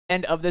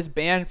end of this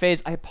ban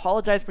phase. I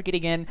apologize for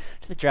getting in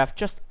to the draft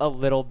just a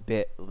little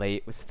bit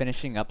late. Was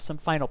finishing up some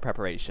final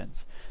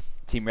preparations.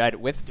 Team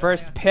Red, with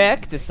first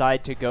pick,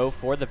 decide to go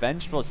for the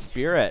Vengeful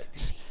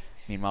Spirit.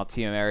 Meanwhile,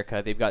 Team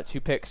America, they've got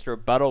 2 picks to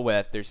rebuttal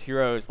with. There's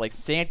heroes like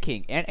Sand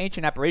King and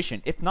Ancient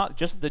Apparition, if not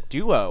just the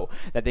duo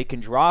that they can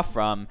draw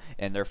from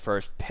in their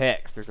first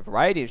picks. There's a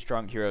variety of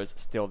strong heroes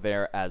still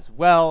there as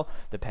well.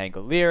 The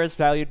Pangolier is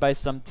valued by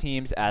some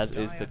teams, as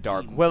is the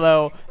Dark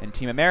Willow. And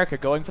Team America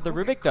going for the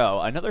Rubik,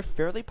 though. Another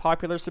fairly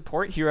popular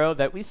support hero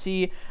that we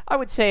see, I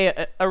would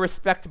say, a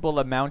respectable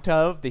amount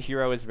of. The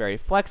hero is very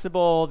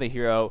flexible. The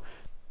hero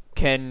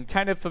can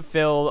kind of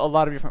fulfill a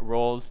lot of different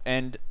roles,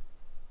 and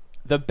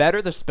the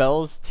better the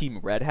spells Team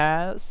Red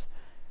has,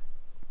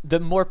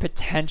 the more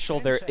potential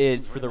there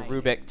is for the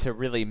Rubik to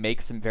really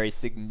make some very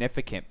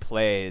significant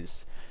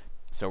plays.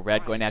 So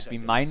Red going to have to be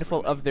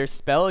mindful of their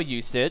spell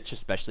usage,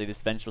 especially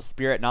this Vengeful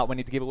Spirit, not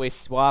wanting to give away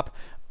Swap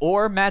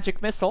or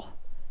Magic Missile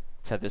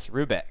to this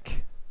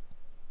Rubik.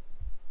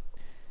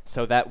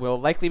 So that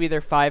will likely be their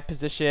 5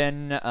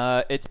 position.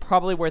 It's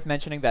probably worth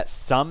mentioning that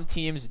some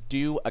teams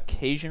do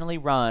occasionally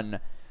run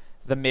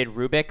the mid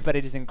Rubik, but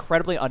it is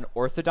incredibly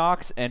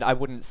unorthodox, and I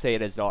wouldn't say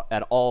it is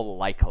at all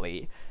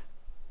likely.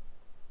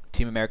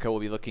 Team America will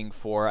be looking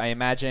for, I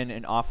imagine,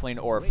 an offlane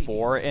or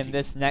 4 in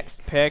this next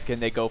pick, and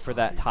they go for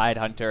that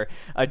Tidehunter.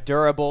 A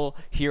durable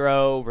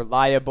hero,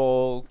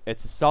 reliable,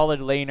 it's a solid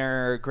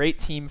laner, great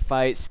team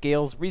fight,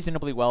 scales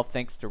reasonably well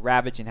thanks to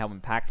Ravage and how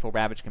impactful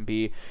Ravage can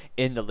be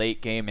in the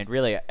late game and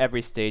really at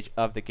every stage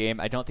of the game.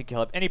 I don't think he'll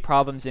have any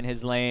problems in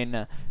his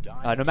lane,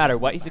 no matter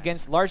what he's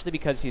against, largely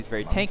because he's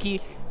very tanky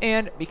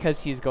and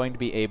because he's going to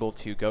be able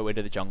to go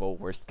into the jungle,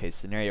 worst case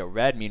scenario.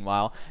 Red,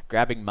 meanwhile,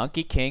 grabbing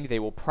Monkey King. They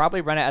will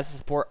probably run it as a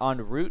support on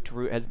Root.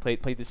 Root has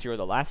played this hero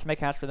the last time I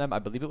cast for them. I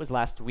believe it was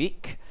last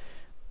week.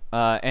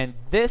 And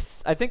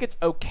this, I think it's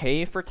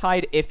okay for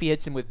Tide if he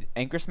hits him with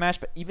Anchor Smash,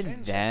 but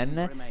even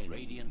then,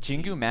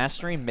 Jingu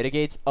Mastery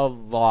mitigates a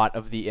lot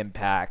of the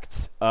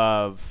impact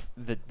of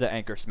the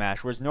Anchor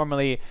Smash, whereas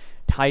normally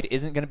Tide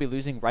isn't going to be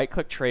losing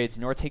right-click trades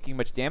nor taking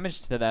much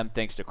damage to them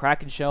thanks to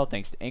Kraken Shell,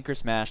 thanks to Anchor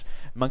Smash.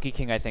 Monkey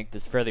King, I think,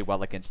 does fairly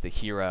well against the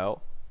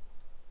hero.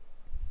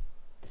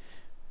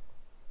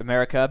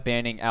 America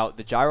banning out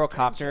the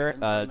Gyrocopter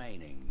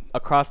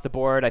across the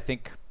board. I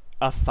think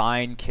a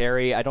fine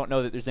carry. I don't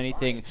know that there's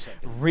anything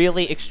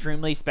really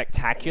extremely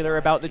spectacular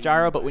about the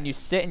Gyro, but when you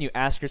sit and you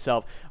ask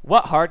yourself,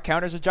 what hard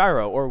counters a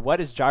Gyro, or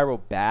what is Gyro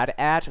bad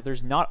at,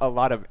 there's not a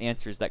lot of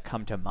answers that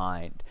come to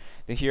mind.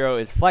 The hero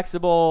is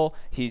flexible,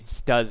 he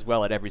does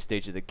well at every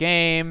stage of the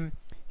game,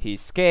 he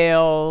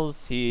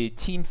scales, he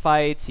team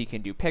fights, he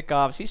can do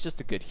pickoffs, he's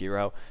just a good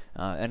hero,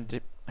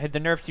 and the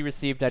nerfs he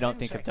received I don't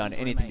think have done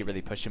anything to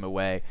really push him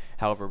away.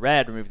 However,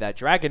 Red removed that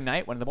Dragon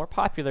Knight, one of the more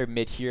popular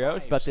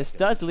mid-heroes, but this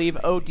does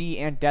leave OD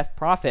and Death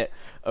Prophet.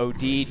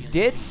 OD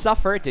did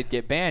suffer, did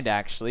get banned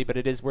actually, but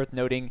it is worth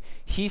noting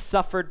he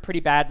suffered pretty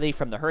badly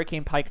from the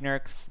Hurricane Pike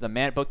nerfs,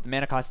 both the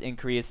mana cost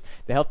increase,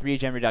 the health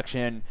regen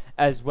reduction,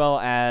 as well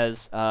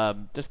as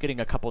just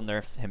getting a couple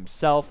nerfs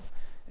himself.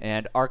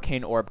 And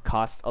Arcane Orb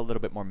costs a little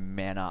bit more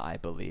mana, I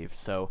believe.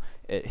 So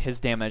his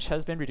damage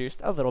has been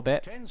reduced a little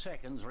bit. 10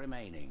 seconds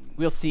remaining.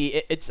 We'll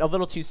see. It's a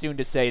little too soon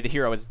to say the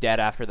hero is dead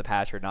after the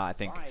patch or not, I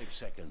think. 5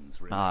 seconds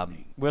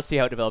remaining. We'll see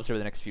how it develops over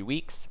the next few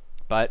weeks.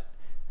 But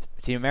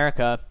Team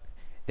America,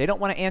 they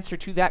don't want to answer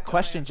to that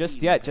question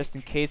just yet, just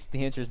in case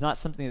the answer is not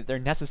something that they're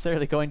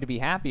necessarily going to be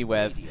happy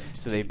with.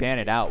 So they ban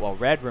it out, while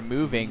Red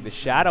removing the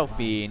Shadow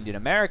Fiend in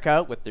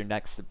America with their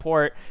next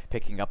support,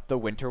 picking up the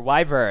Winter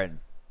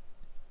Wyvern.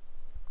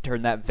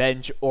 Turn that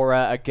Venge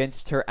aura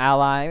against her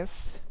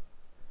allies.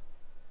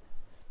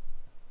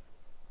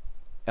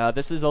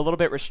 This is a little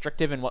bit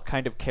restrictive in what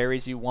kind of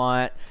carries you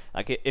want.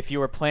 Like, if you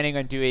were planning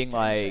on doing,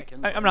 like,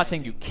 I'm not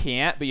saying you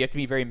can't, but you have to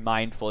be very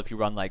mindful if you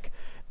run, like,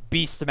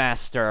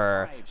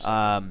 Beastmaster,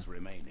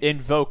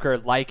 Invoker,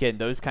 Lycan.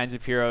 Those kinds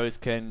of heroes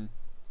can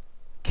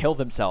kill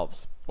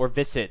themselves. Or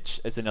Visage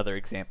is another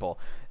example.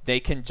 They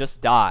can just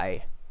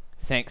die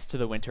thanks to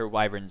the Winter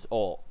Wyvern's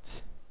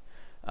ult.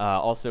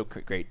 Also,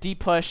 great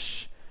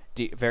D-push.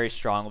 Very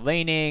strong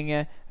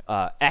laning,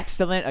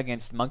 excellent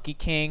against Monkey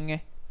King,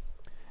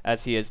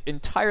 as he is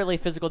entirely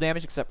physical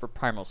damage except for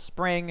Primal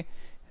Spring,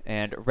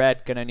 and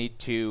Red gonna need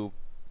to,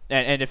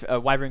 and if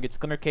Wyvern gets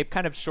Glimmer Cape,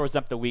 kind of shores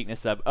up the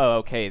weakness of, oh,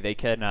 okay, they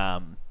can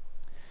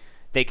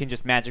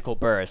just Magical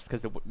Burst,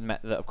 because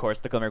of course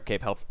the Glimmer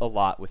Cape helps a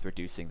lot with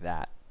reducing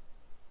that.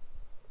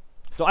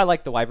 So I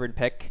like the Wyvern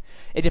pick.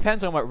 It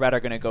depends on what Red are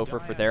going to go for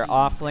their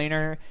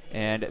offlaner,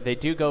 and they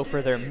do go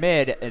for their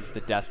mid as the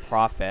Death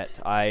Prophet.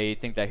 I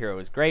think that hero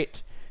is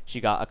great. She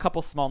got a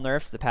couple small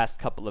nerfs the past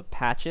couple of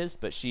patches,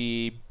 but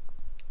she,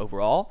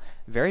 overall,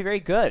 very, very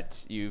good.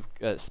 You've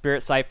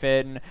Spirit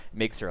Siphon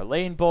makes her a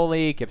lane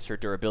bully, gives her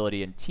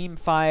durability in team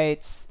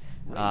fights,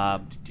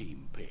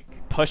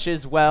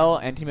 pushes well,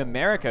 and Team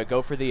America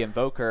go for the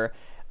Invoker.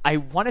 I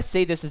want to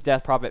say this is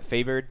Death Prophet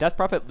favored. Death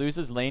Prophet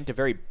loses lane to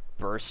very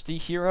bursty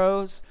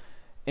heroes.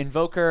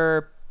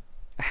 Invoker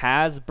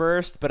has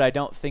burst, but I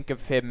don't think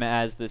of him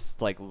as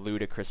this like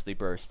ludicrously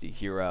bursty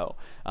hero.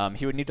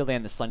 He would need to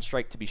land the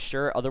Sunstrike to be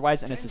sure.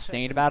 Otherwise, in a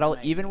sustained battle,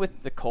 even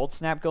with the Cold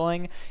Snap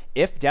going,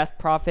 if Death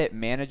Prophet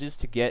manages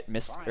to get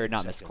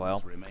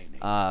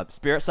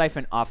Spirit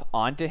Siphon off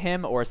onto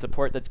him or a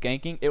support that's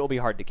ganking, it will be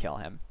hard to kill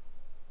him.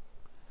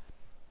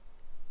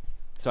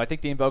 So I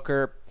think the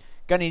Invoker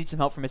gonna need some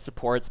help from his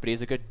supports, but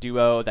he's a good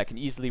duo that can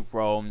easily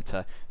roam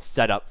to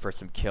set up for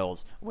some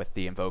kills with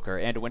the Invoker.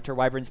 And Winter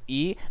Wyvern's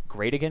E,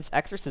 great against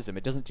Exorcism.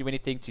 It doesn't do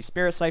anything to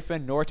Spirit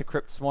Siphon nor to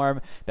Crypt Swarm,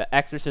 but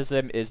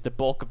Exorcism is the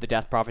bulk of the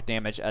Death Prophet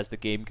damage as the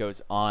game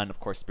goes on. Of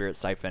course, Spirit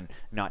Siphon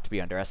not to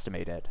be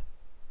underestimated.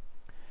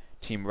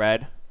 Team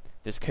Red,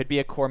 this could be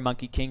a core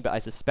Monkey King, but I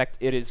suspect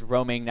it is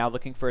roaming, now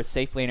looking for a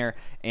safe laner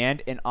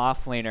and an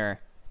off laner.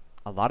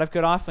 A lot of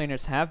good off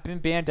laners have been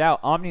banned out.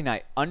 Omni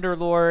Knight,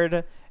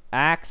 Underlord,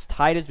 Axe,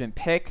 Tide has been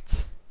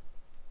picked.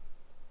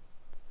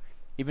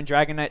 Even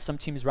Dragon Knight, some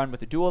teams run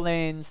with the dual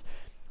lanes.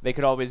 They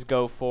could always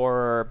go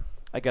for,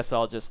 I guess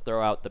I'll just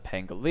throw out the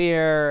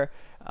Pangolier.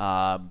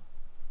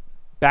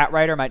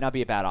 Batrider might not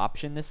be a bad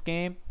option this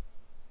game.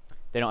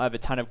 They don't have a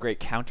ton of great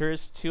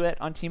counters to it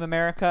on Team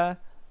America.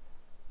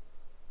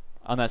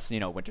 Unless, you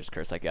know, Winter's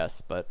Curse, I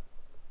guess, but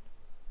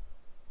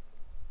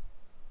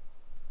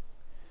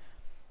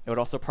it would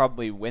also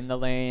probably win the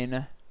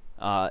lane.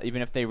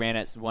 Even if they ran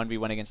it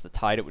 1v1 against the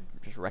Tide, it would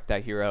just wreck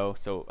that hero,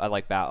 so I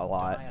like that a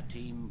lot.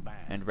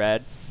 And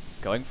Red,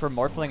 going for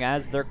Morphling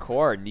as their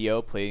core.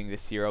 Neo playing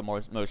this hero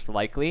most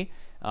likely.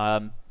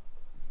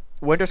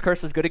 Winter's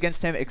Curse is good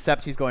against him,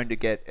 except he's going to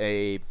get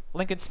a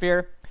Lincoln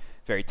Sphere.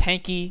 Very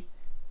tanky.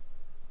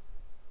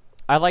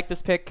 I like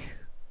this pick.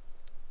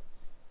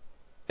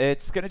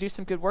 It's going to do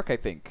some good work, I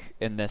think,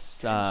 in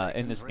this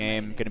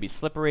game. Going to be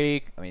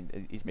slippery. I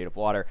mean, he's made of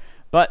water.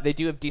 But they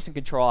do have decent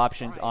control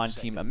options on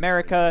Team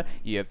America.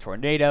 You have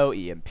Tornado,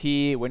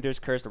 EMP, Winter's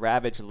Curse,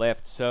 Ravage,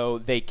 Lift. So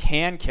they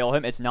can kill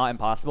him. It's not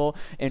impossible.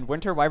 And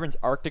Winter Wyvern's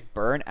Arctic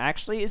Burn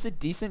actually is a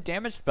decent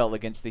damage spell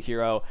against the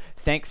hero,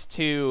 thanks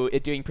to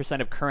it doing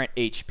percent of current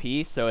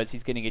HP. So as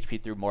he's getting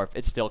HP through Morph,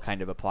 it still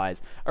kind of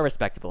applies a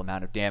respectable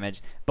amount of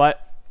damage.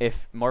 But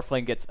if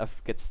Morphling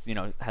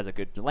has a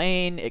good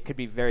lane, it could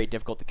be very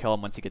difficult to kill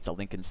him once he gets a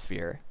Lincoln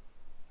Sphere.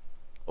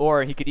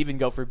 Or he could even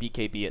go for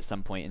BKB at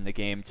some point in the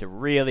game to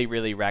really,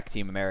 really wreck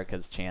Team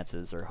America's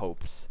chances or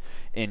hopes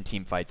in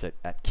team fights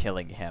at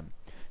killing him.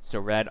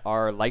 So Red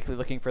are likely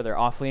looking for their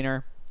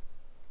offlaner.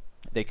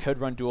 They could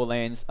run dual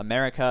lanes.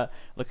 America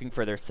looking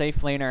for their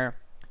safe laner.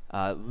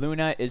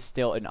 Luna is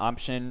still an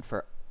option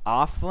for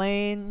off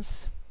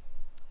lanes.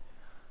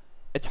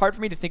 It's hard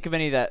for me to think of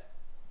any that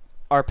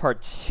are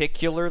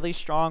particularly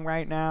strong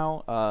right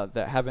now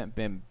that haven't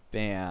been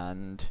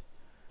banned.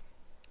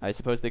 I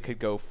suppose they could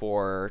go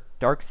for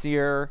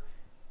Darkseer.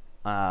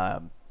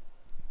 Darkseer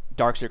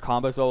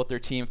combos well with their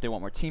team if they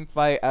want more team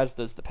fight, as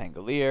does the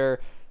Pangolier.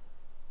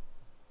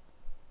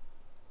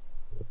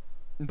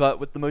 But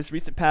with the most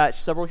recent patch,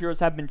 several heroes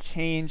have been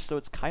changed, so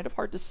it's kind of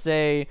hard to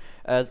say,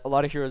 as a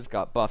lot of heroes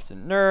got buffs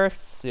and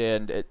nerfs,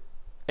 and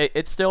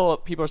it's still,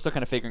 people are still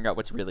kind of figuring out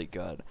what's really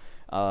good.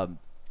 I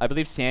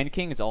believe Sand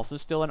King is also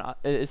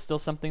still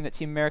something that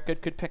Team America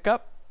could pick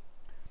up.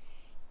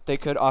 They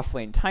could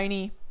offlane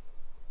Tiny.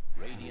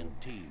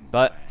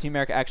 But Team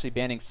America actually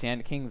banning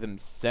Sand King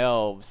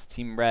themselves.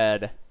 Team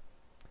Red.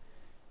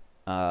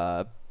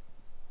 What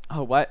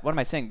am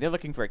I saying? They're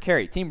looking for a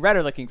carry. Team Red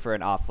are looking for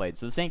an offlane.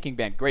 So the Sand King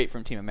ban, great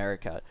from Team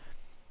America.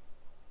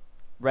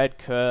 Red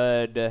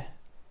could,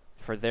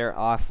 for their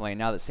offlane.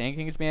 Now that Sand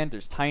King is banned,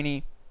 there's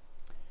Tiny.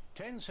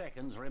 10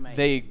 seconds remaining.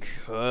 They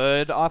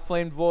could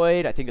offlane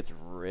Void. I think it's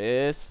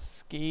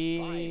risky.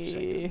 5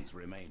 seconds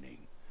remaining.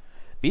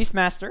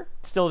 Beastmaster,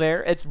 still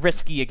there. It's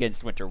risky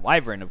against Winter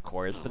Wyvern, of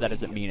course, but that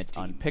doesn't mean it's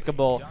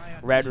unpickable.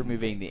 Red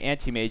removing the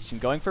Anti-Mage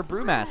and going for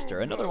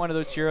Brewmaster. Another one of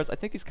those heroes. I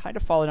think he's kind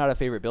of fallen out of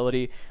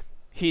favorability.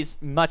 He's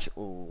much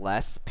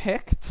less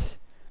picked,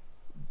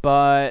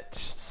 but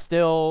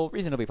still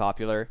reasonably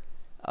popular.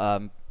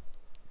 It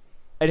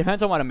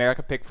depends on what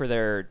America pick for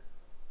their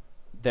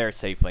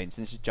safe lane.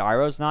 Since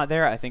Gyro's not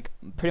there, I think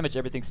pretty much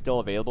everything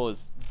still available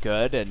is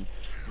good, and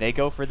they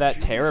go for that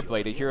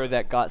Terrorblade, a hero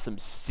that got some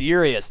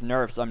serious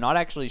nerfs. I'm not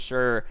actually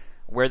sure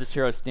where this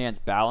hero stands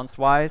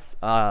balance-wise.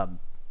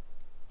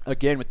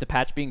 Again, with the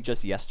patch being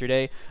just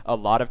yesterday, a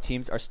lot of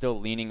teams are still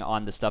leaning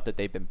on the stuff that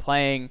they've been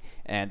playing,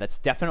 and that's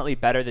definitely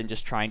better than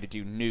just trying to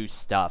do new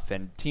stuff.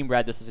 And Team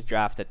Red, this is a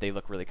draft that they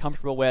look really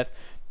comfortable with.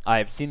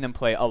 I've seen them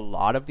play a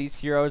lot of these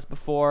heroes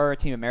before.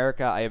 Team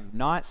America, I have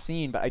not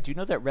seen, but I do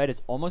know that Red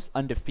is almost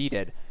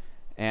undefeated.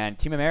 And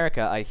Team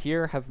America, I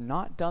hear, have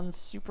not done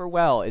super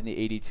well in the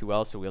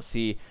AD2L, so we'll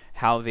see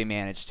how they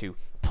manage to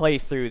play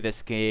through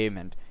this game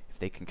and if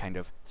they can kind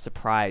of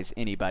surprise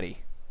anybody.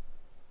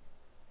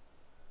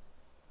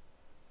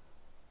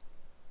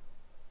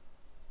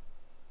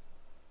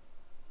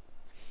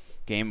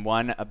 Game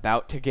 1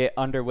 about to get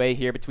underway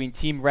here between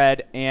Team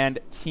Red and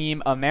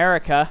Team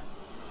America.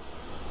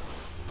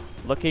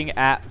 Looking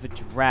at the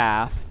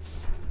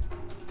drafts,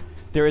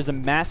 There is a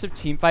massive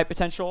team fight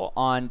potential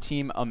on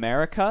Team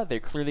America. They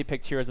clearly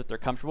picked heroes that they're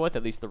comfortable with,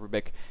 at least the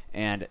Rubik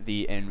and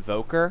the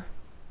Invoker.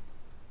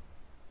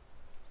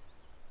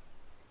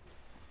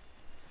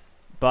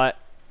 But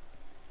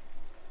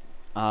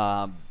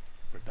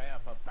Prepare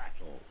for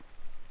battle.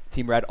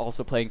 Team Red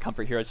also playing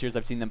comfort heroes. Heroes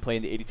I've seen them play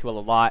in the 82L a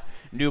lot.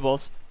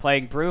 Noobles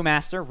playing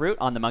Brewmaster. Root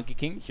on the Monkey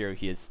King. Hero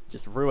he has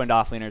just ruined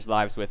offlaners'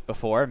 lives with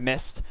before.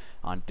 Mist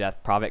on Death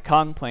Prophet.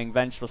 Kung playing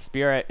Vengeful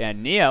Spirit.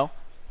 And Neo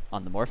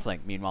on the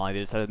Morphling. Meanwhile, on the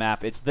other side of the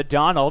map, it's the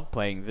Donald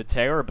playing the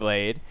Terror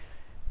Blade.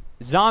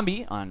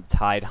 Zombie on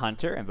Tide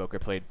Hunter. Invoker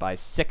played by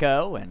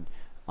Sicko. And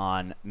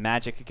on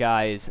Magic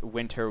Guy's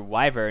Winter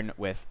Wyvern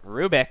with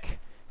Rubik.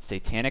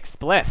 Satanic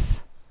Spliff.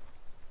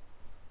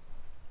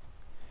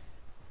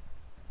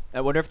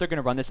 I wonder if they're going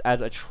to run this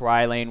as a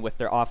tri-lane with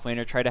their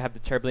offlaner, try to have the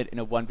Terrorblade in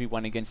a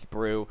 1v1 against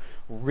Brew.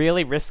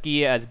 Really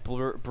risky, as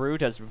Brew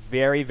does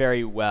very,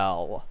 very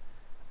well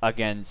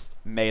against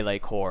melee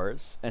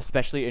cores,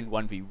 especially in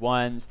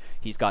 1v1s.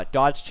 He's got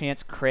dodge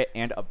chance, crit,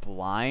 and a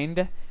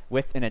blind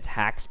with an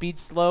attack speed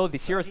slow.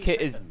 This hero's kit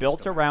is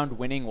built around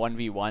winning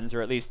 1v1s,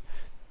 or at least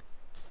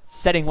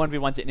setting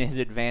 1v1s in his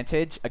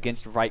advantage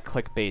against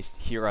right-click based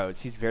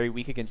heroes. He's very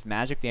weak against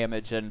magic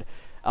damage, and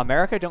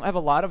America don't have a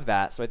lot of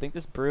that, so I think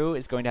this Brew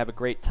is going to have a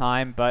great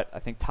time, but I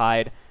think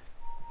Tide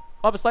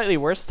will have a slightly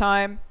worse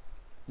time.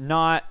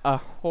 Not a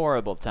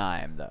horrible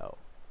time, though.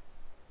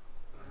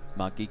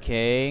 Monkey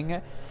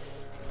King.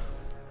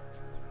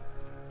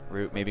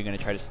 Root maybe going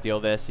to try to steal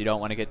this. You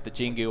don't want to get the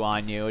Jingu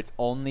on you. It's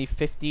only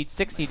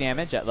 60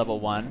 damage at level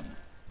 1.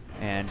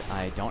 And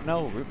I don't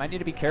know. Root might need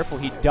to be careful.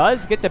 He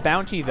does get the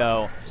bounty,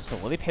 though.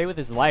 But will he pay with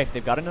his life?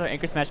 They've got another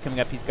Anchor Smash coming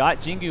up. He's got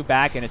Jingu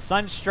back and a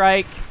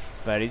Sunstrike.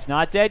 But he's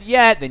not dead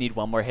yet. They need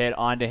one more hit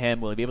onto him.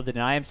 Will he be able to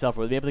deny himself?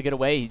 Will he be able to get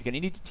away? He's going to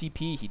need to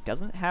TP. He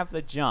doesn't have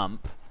the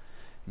jump.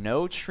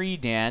 No tree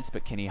dance,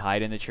 but can he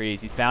hide in the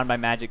trees? He's found by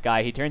Magic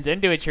Guy. He turns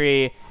into a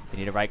tree. They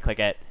need to right-click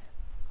it.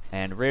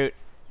 And Root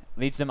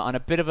leads them on a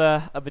bit of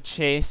a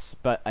chase,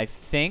 but I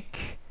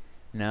think...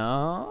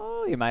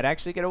 No, he might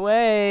actually get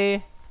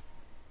away.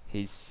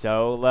 He's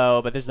so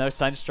low, but there's no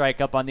Sunstrike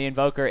up on the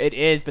Invoker. It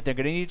is, but they're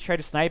going to need to try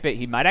to snipe it.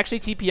 He might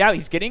actually TP out.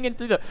 He's getting in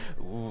through the...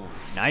 Ooh,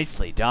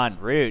 nicely done,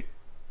 Root.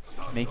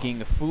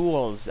 Making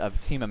fools of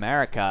Team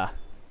America.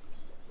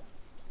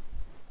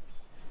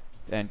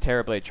 And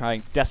Terrorblade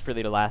trying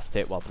desperately to last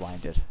hit while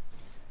blinded.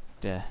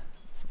 Duh.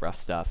 It's rough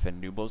stuff.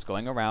 And Nooble's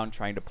going around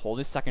trying to pull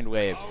this second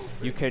wave.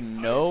 You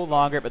can no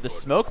longer... But the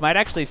smoke might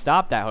actually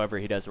stop that, however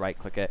he does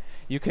right-click it.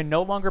 You can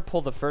no longer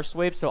pull the first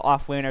wave, so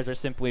offlaners are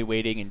simply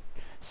waiting and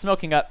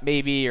smoking up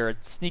maybe, or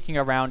sneaking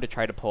around to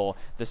try to pull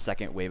the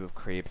second wave of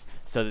creeps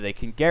so that they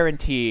can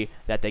guarantee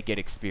that they get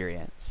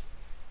experience.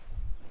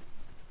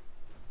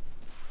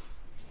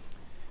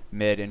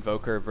 Mid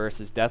Invoker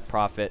versus Death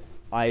Prophet.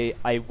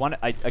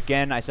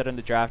 Again, I said in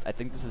the draft, I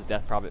think this is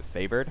Death Prophet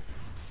favored.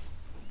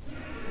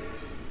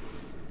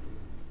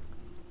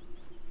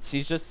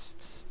 She's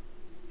just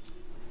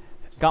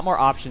got more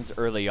options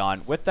early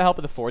on. With the help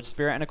of the Forge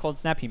Spirit and a Cold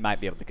Snap, he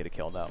might be able to get a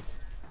kill though.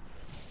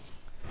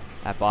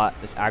 At bot,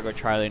 this aggro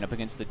tri-lane up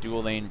against the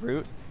dual lane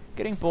Root.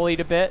 Getting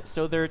bullied a bit,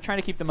 so they're trying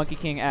to keep the Monkey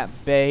King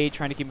at bay,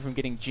 trying to keep him from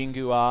getting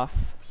Jingu off.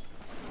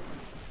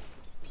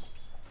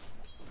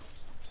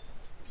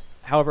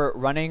 However,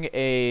 running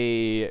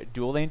a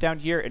dual lane down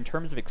here, in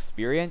terms of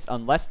experience,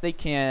 unless they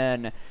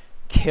can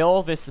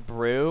kill this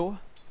Brew,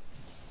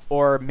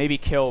 or maybe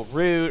kill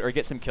Root, or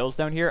get some kills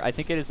down here, I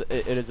think it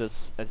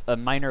is a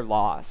minor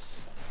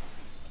loss.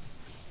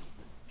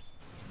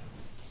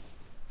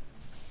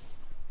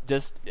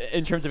 Just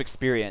in terms of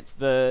experience.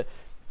 The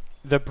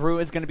Brew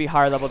is going to be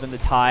higher level than the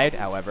Tide,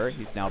 however.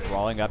 He's now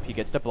brawling up. He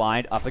gets the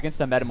blind up against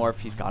the Metamorph.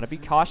 He's got to be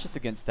cautious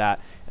against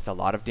that. It's a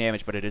lot of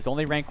damage, but it is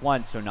only rank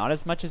 1, so not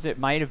as much as it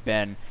might have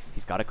been.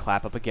 He's got to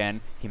clap up again.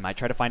 He might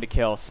try to find a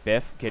kill.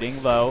 Spiff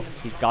getting low.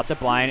 He's got the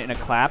blind and a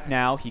clap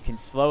now. He can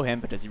slow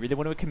him, but does he really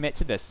want to commit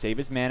to this? Save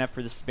his mana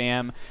for the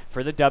spam,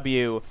 for the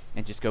W,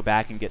 and just go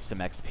back and get some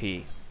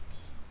XP.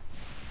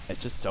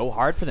 It's just so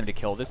hard for them to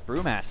kill this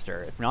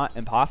Brewmaster, if not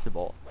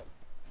impossible.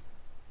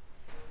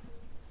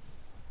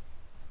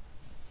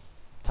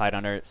 Tide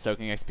Hunter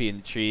soaking XP in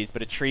the trees,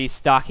 but a tree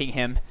stalking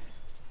him.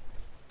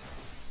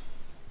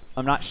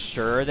 I'm not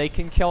sure they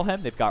can kill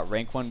him. They've got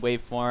rank 1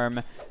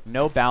 waveform,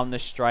 no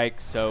boundless strike,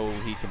 so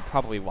he can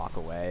probably walk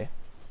away.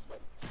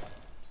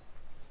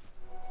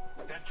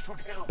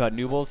 But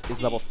Noobles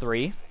is level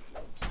 3.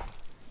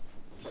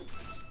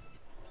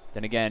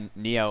 Then again,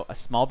 Neo a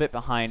small bit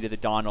behind the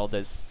Donald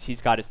as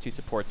he's got his 2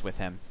 supports with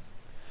him.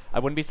 I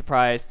wouldn't be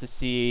surprised to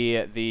see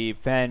the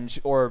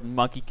Venge or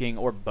Monkey King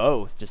or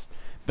both just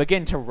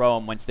begin to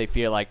roam once they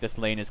feel like this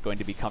lane is going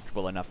to be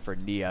comfortable enough for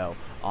Neo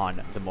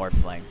on the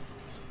Morphling.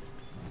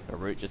 But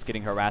Root just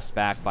getting harassed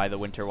back by the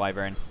Winter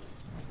Wyvern.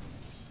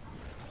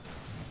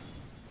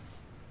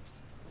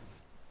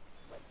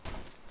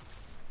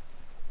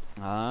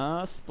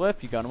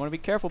 Spliff, you gotta want to be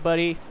careful,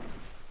 buddy.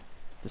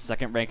 The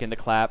second rank in the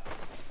clap.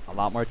 A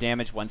lot more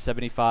damage,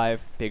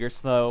 175. Bigger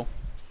slow.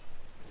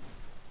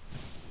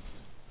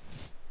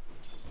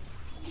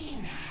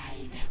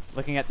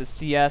 Looking at the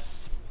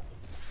CS,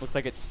 looks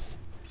like it's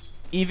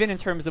even in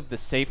terms of the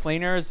safe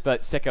laners,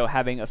 but Sicko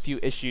having a few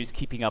issues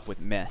keeping up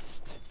with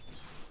Mist.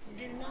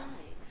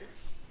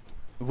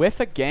 With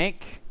a gank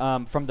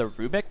from the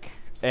Rubik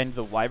and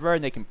the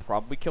Wyvern, they can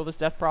probably kill this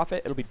Death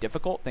Prophet. It'll be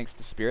difficult thanks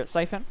to Spirit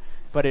Siphon,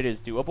 but it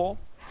is doable.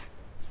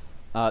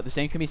 The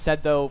same can be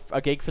said, though,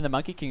 a gank from the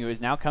Monkey King, who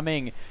is now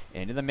coming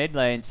into the mid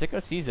lane.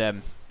 Sicko sees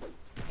him.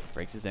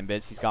 Breaks his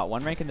invis. He's got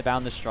 1 rank in the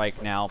Boundless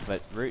Strike now,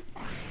 but Root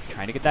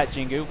trying to get that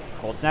Jingu.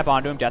 Cold Snap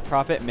onto him. Death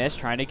Prophet missed,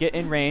 trying to get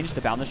in range.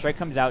 The Boundless Strike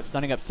comes out,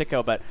 stunning up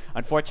Sicko, but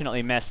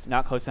unfortunately missed.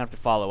 Not close enough to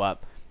follow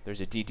up.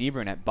 There's a DD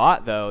rune at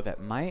bot, though,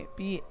 that might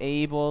be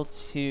able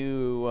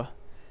to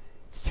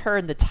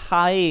turn the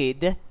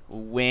tide.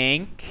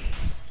 Wink.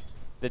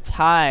 The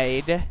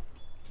tide.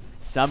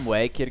 Some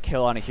way. Get a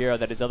kill on a hero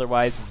that is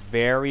otherwise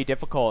very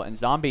difficult. And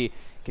Zombie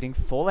getting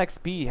full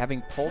XP,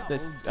 having pulled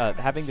this,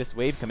 having this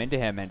wave come into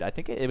him, and I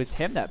think it was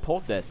him that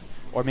pulled this,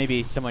 or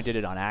maybe someone did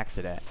it on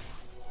accident.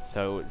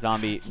 So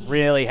Zombie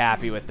really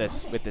happy with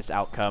this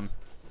outcome,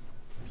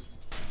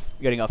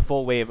 getting a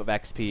full wave of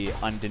XP,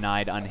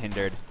 undenied,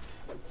 unhindered.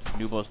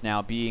 Nubles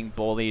now being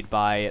bullied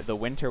by the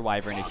Winter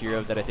Wyvern, a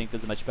hero that I think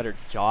does a much better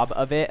job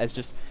of it, as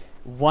just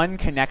one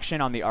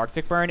connection on the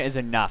Arctic Burn is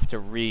enough to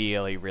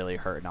really, really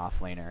hurt an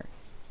offlaner.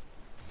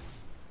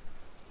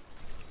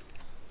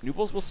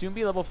 Nubles will soon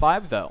be level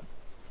 5, though.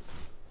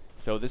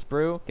 So this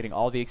Brew, getting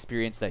all the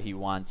experience that he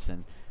wants,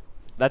 and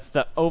that's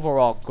the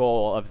overall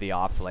goal of the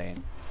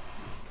offlane.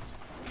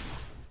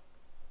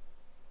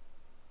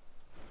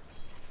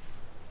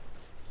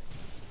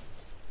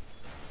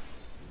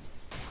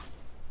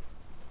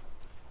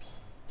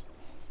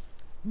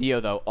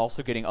 Neo, though,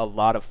 also getting a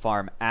lot of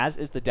farm, as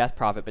is the Death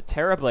Prophet, but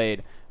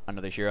Terrorblade,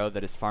 another hero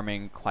that is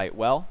farming quite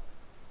well.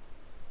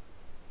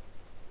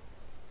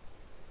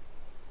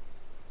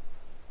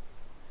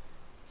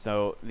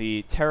 So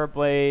the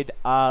Terrorblade,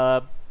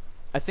 I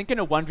think in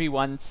a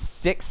 1v1,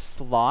 6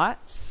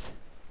 slots.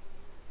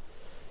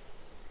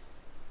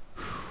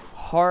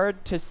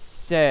 Hard to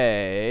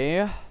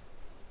say.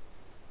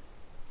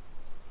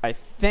 I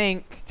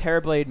think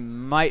Terrorblade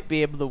might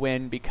be able to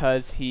win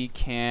because he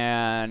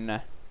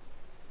can...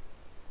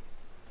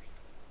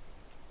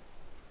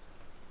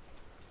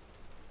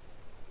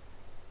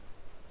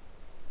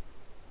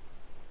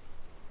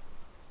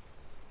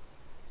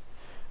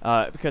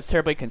 because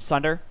Terrorblade can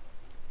Sunder.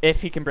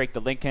 If he can break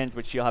the Linkens,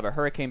 which he'll have a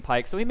Hurricane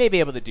Pike, so he may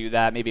be able to do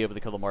that, may be able to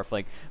kill the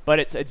Morphling, but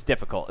it's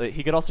difficult.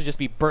 He could also just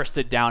be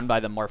bursted down by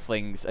the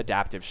Morphling's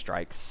adaptive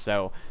strikes,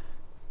 so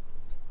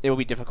it will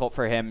be difficult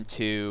for him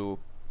to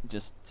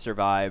just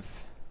survive.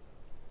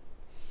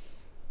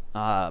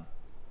 I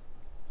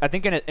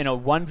think in a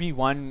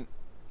 1v1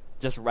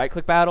 just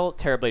right-click battle,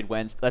 Terrorblade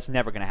wins. That's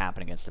never going to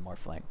happen against a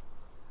Morphling.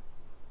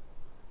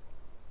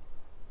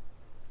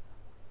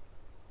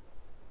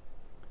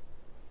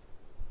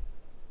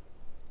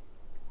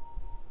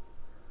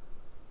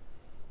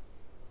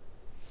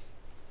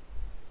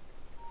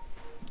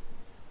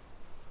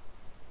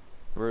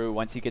 Brew,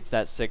 once he gets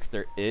that 6,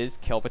 there is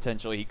kill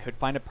potential. He could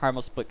find a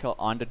Primal Split kill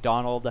onto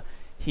Donald.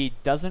 He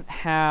doesn't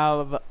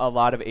have a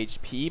lot of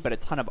HP, but a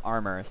ton of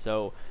armor.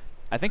 So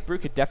I think Brew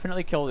could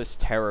definitely kill this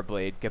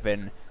Terrorblade,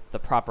 given the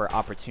proper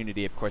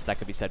opportunity. Of course, that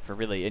could be said for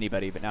really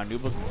anybody. But now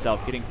Nubles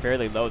himself getting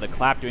fairly low. The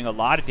Clap doing a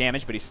lot of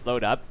damage, but he's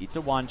slowed up. Eats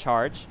a wand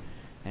charge,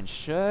 and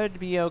should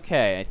be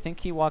okay. I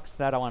think he walks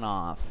that one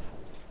off.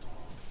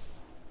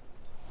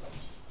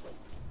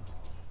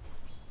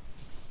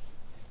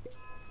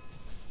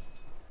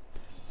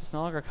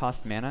 No longer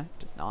cost mana?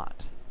 It does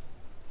not.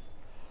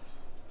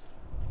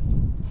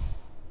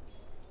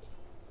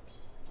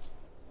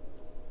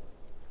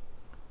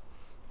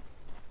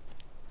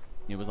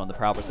 Nubles on the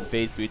prowl for some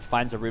phase boots,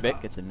 finds a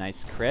Rubik, gets a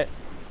nice crit.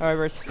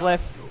 However, Spliff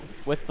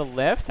with the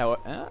lift, I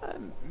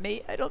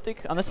don't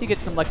think, unless he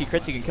gets some lucky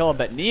crits, he can kill him,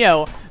 but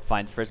Neo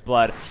finds first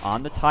blood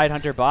on the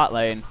Tidehunter bot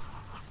lane.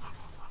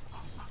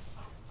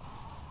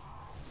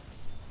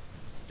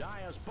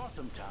 Dire's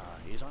bottom tower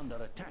is under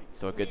attack.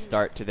 So a good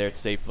start to their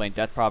safe lane.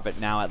 Death Prophet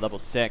now at level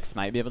 6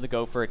 might be able to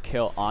go for a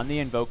kill on the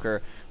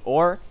Invoker,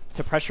 or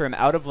to pressure him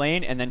out of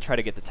lane and then try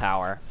to get the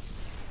tower.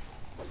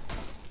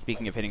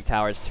 Speaking of hitting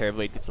towers,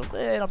 Terrorblade gets a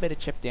little bit of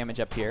chip damage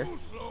up here.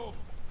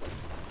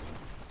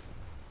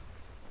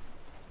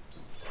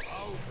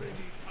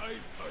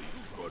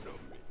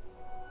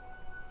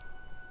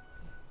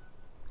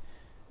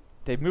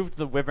 They've moved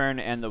the Wyvern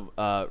and the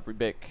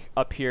Rubik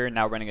up here,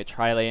 now running a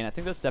tri-lane. I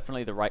think that's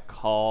definitely the right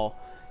call.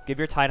 Give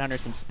your Tidehunter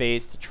some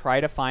space to try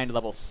to find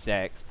level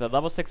 6. The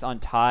level 6 on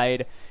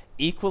Tide,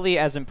 equally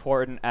as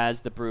important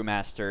as the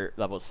Brewmaster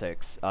level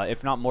 6,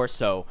 if not more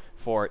so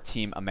for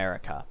Team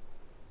America.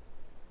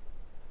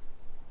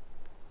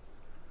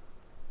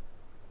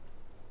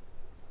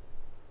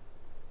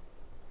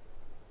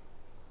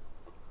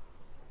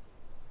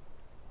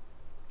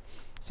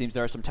 Seems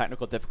there are some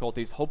technical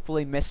difficulties.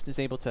 Hopefully Mist is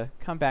able to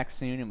come back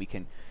soon and we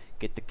can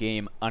get the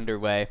game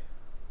underway.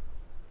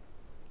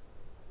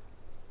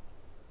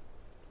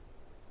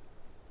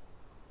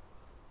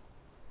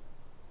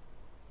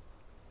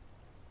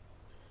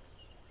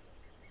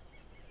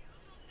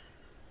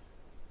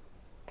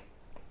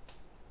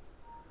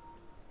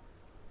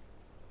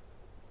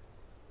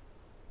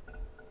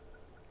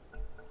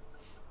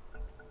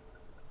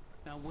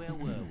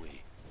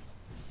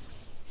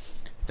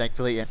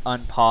 Thankfully, it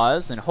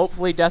unpaused, and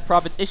hopefully Death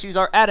Prophet's issues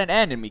are at an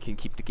end, and we can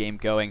keep the game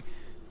going.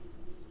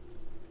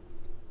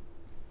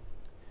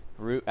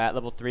 Root at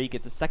level 3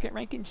 gets a second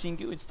rank in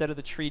Jingu instead of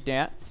the Tree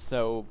Dance,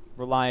 so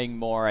relying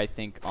more, I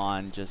think,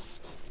 on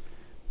just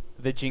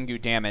the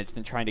Jingu damage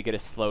than trying to get a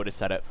slow to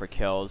set up for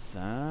kills.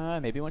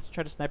 Maybe he wants to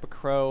try to snipe a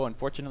crow.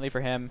 Unfortunately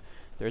for him,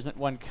 there isn't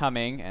one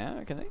coming.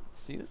 Can they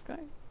see this guy?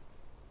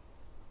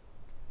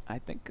 I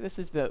think this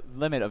is the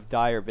limit of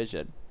dire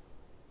vision.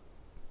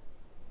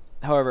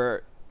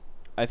 However,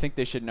 I think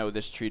they should know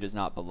this tree does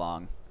not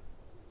belong.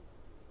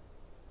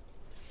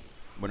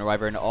 Winter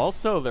Wyvern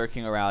also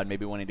lurking around,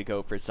 maybe wanting to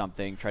go for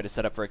something, try to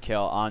set up for a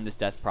kill on this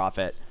Death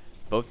Prophet.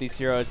 Both these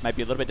heroes might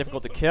be a little bit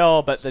difficult to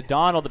kill, but the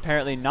Donald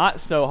apparently not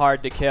so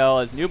hard to kill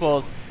as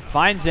Newballs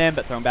finds him,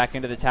 but thrown back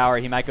into the tower.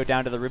 He might go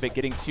down to the Rubik,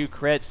 getting 2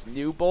 crits.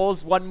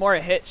 Newballs, one more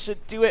hit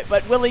should do it,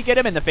 but will he get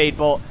him in the Fade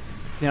Bolt?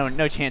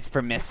 No chance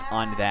for miss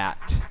on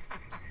that.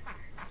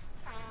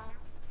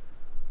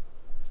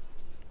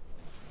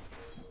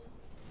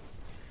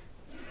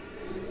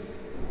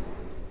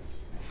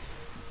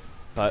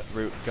 But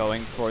Root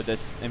going for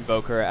this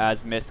Invoker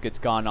as Mist gets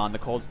gone on. The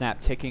Cold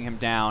Snap ticking him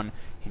down.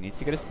 He needs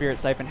to get a Spirit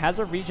Siphon. Has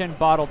a regen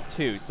bottle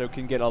too, so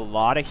can get a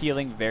lot of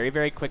healing very,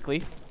 very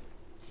quickly.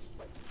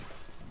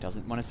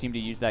 Doesn't want to seem to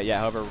use that yet.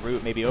 However,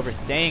 Root maybe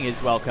overstaying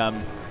his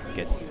welcome.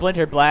 Gets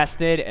Splinter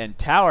Blasted and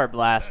Tower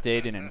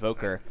Blasted, and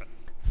Invoker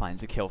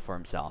finds a kill for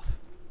himself.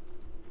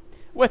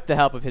 With the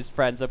help of his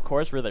friends, of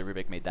course. Really,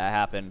 Rubik made that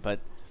happen, but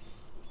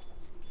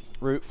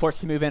Root forced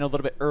to move in a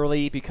little bit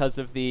early because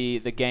of the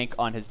gank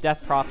on his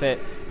Death Prophet.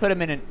 Put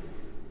him in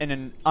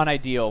an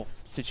unideal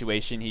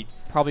situation. He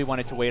probably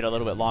wanted to wait a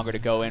little bit longer to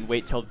go in,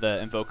 wait till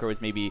the Invoker was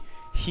maybe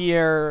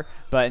here,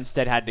 but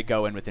instead had to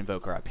go in with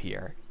Invoker up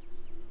here.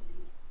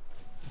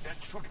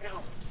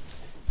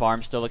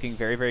 Farm still looking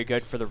very, very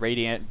good for the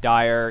Radiant.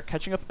 Dire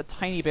catching up a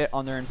tiny bit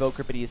on their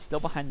Invoker, but he is still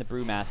behind the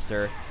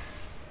Brewmaster.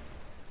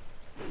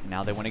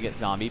 Now they want to get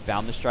Zombie.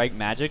 Bound the Strike,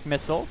 Magic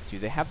Missile. Do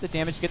they have the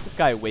damage to get this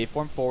guy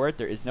Waveform forward?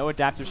 There is no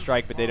Adaptive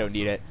Strike, but they don't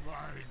need it.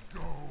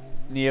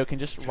 Neo can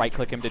just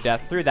right-click him to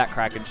death through that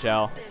Kraken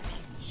Shell.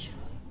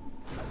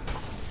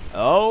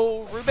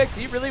 Oh, Rubik,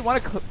 do you really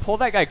want to pull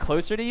that guy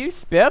closer to you?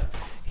 Spiff?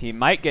 He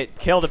might get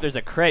killed if there's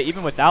a crit.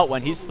 Even without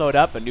one, he's slowed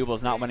up, but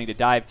Nubal's not wanting to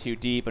dive too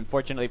deep.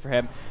 Unfortunately for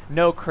him,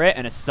 no crit,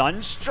 and a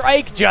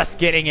Sunstrike just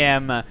getting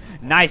him.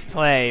 Nice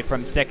play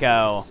from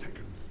Sicko.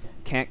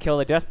 Can't kill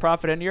the Death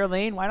Prophet in your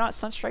lane. Why not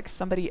Sunstrike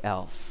somebody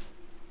else?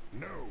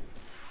 No.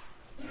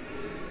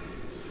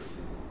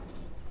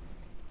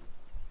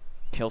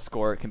 Kill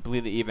score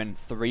completely even,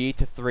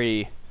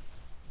 3-3.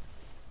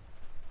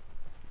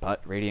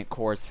 But Radiant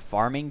Core's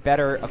farming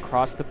better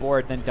across the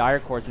board than Dire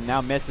Core's, and now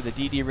Mist with a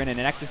DD Rin and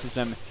an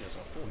Exorcism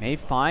may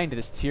find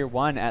this tier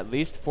 1 at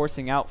least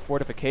forcing out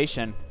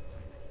Fortification.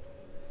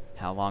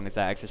 How long is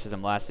that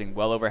Exorcism lasting?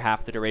 Well over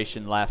half the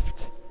duration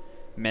left.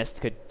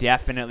 Mist could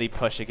definitely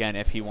push again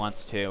if he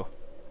wants to.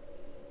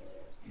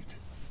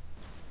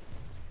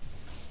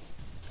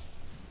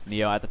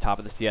 Neo at the top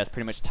of the CS,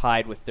 pretty much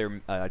tied with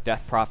their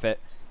Death Prophet.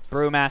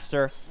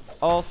 Brewmaster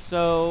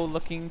also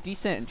looking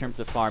decent in terms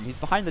of farm. He's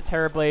behind the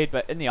Terrorblade,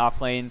 but in the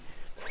off lane,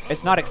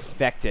 it's not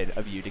expected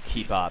of you to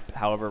keep up.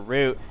 However,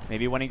 Root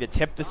maybe wanting to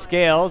tip the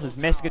scales as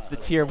Mist gets the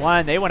tier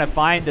 1. They want to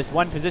find this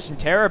one position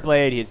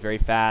Terrorblade. He is very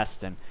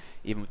fast, and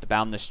even with the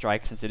Boundless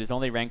Strike, since it is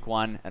only rank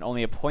 1 and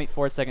only a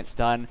 0.4 second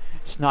stun,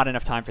 just not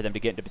enough time for them to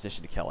get into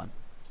position to kill him.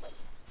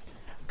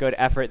 Good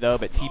effort though,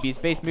 but TB's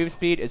base move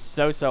speed is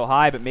so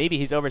high, but maybe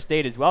he's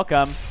overstayed his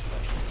welcome.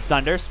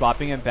 Sunder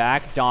swapping him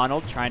back.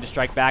 Donald trying to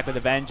strike back with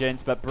a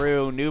vengeance, but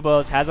Brew,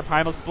 Nubos has a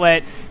Primal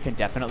Split, can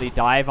definitely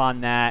dive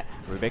on that.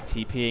 Rubik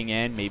TPing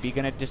in, maybe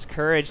going to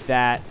discourage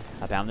that.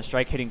 A Boundless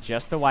Strike hitting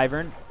just the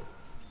Wyvern.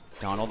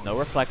 Donald, no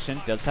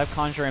reflection, does have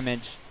Conjure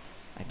Image.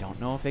 I don't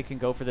know if they can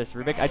go for this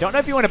Rubik. I don't know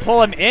if you want to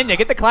pull him in. They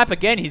get the clap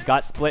again. He's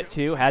got Split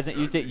too. Hasn't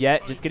used it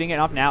yet. Just getting it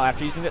off now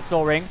after using that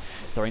Soul Ring.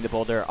 Throwing the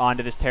boulder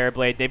onto this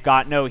Terrorblade. They've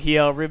got no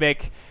heal.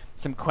 Rubik,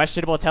 some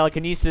questionable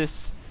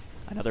telekinesis.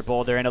 Another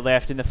boulder and a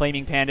lift, and the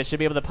Flaming Panda should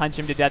be able to punch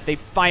him to death. They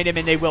find him,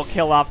 and they will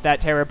kill off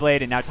that Terrorblade.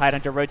 And now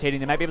Tidehunter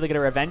rotating. They might be able to get a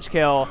revenge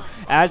kill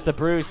as the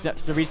Brew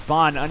steps to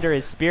respawn under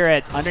his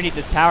spirits. Underneath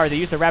this tower, they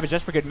use the Ravage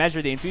just for good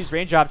measure. The infused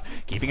raindrops,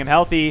 keeping him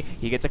healthy.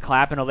 He gets a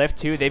clap and a lift,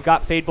 too. They've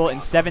got Fade Bolt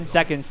in 7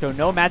 seconds, so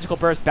no magical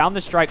burst.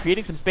 Boundless Strike,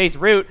 creating some space.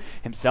 Root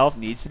himself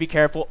needs to be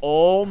careful.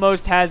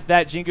 Almost has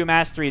that Jingu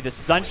Mastery. The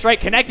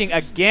Sunstrike connecting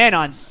again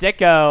on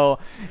Sicko.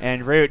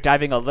 And Root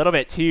diving a little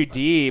bit too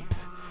deep.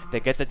 They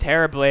get the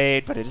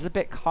Terrorblade, but it is a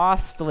bit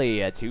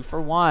costly, a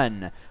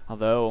 2-for-1.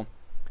 Although,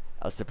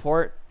 a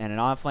support and an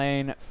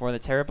offlane for the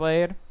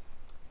Terrorblade,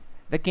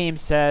 the game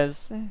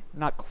says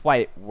not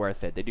quite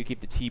worth it. They do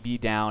keep the TB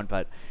down,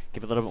 but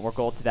give a little bit more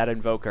gold to that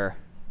Invoker.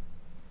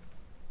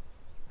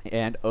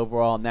 And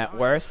overall net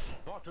worth,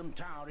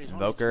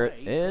 Invoker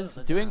is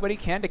doing what he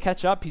can to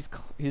catch up. He's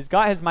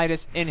got his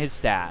Midas in his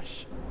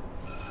stash.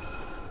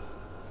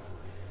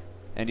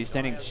 And he's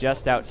standing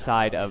just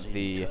outside of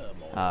the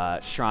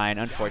shrine.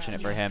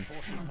 Unfortunate for him.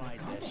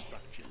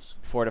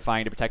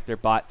 Fortifying to protect their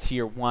bot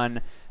tier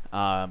 1.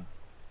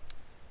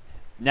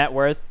 net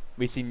worth,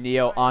 we see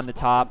Neo on the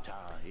top.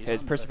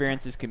 His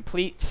Perseverance is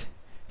complete.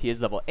 He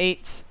is level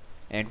 8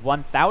 and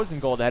 1,000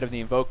 gold ahead of the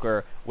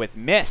Invoker, with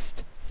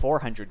Mist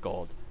 400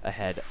 gold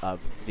ahead of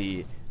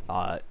the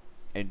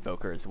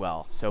Invoker as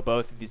well. So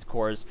both of these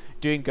cores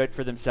doing good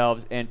for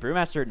themselves, and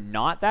Brewmaster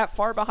not that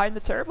far behind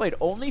the Terrorblade,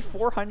 only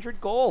 400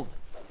 gold.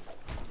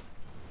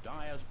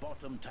 Dire's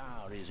bottom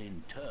tower is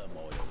in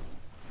turmoil.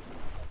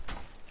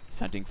 He's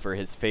hunting for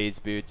his phase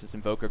boots as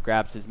Invoker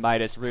grabs his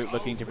Midas Root,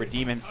 looking to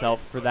redeem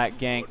himself for that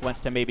gank.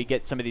 Wants to maybe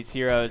get some of these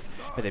heroes,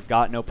 but they've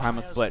got no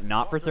Primal Split,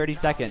 not for 30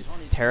 seconds.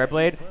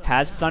 Terrorblade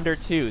has Sunder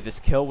too.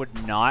 This kill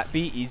would not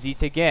be easy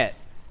to get.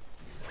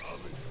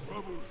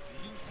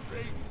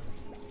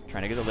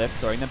 Trying to get the lift,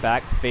 throwing them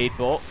back. Fade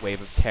Bolt, Wave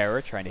of Terror,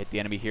 trying to hit the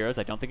enemy heroes.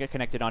 I don't think it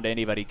connected onto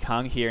anybody.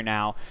 Kung here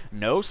now.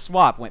 No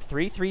swap, went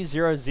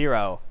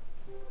 3-3-0-0.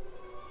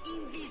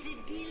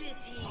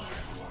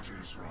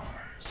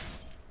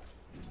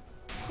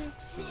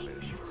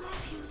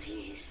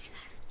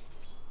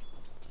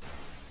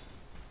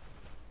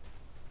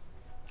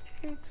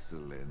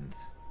 Excellent.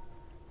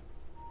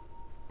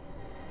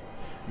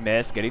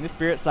 Miss getting the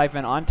Spirit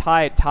Siphon on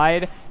Tide.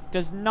 Tide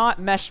does not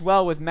mesh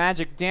well with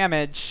magic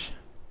damage.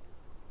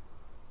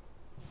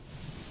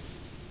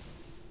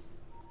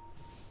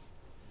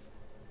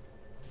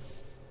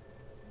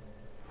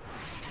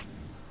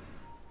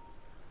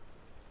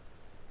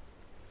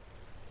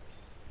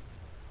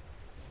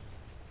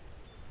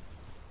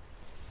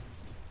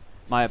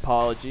 My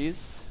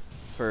apologies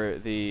for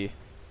the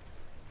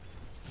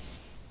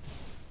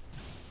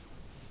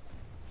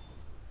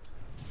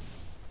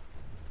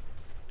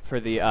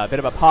bit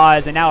of a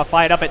pause, and now a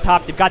fight up at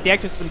top. They've got the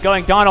Exorcism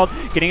going. Donald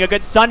getting a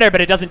good Sunder, but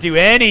it doesn't do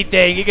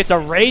anything. He gets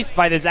erased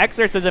by this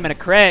Exorcism and a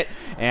crit.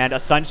 And a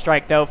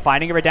Sunstrike, though,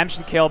 finding a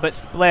redemption kill, but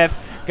Spliff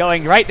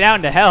going right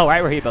down to hell,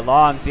 right where he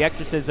belongs. The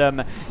Exorcism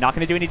not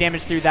going to do any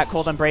damage through that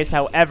Cold Embrace.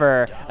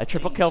 However, a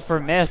triple kill for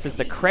Mist as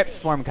the Crypt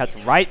Swarm cuts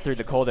right through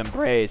the Cold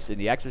Embrace, and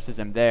the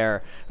Exorcism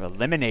there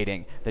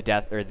eliminating the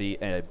death, or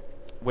the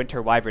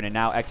Winter Wyvern, and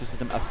now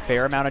Exorcism a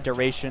fair amount of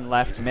duration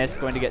left. Mist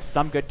going to get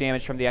some good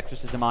damage from the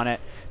Exorcism on it,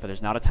 but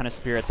there's not a ton of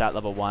spirits at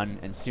level 1,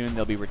 and soon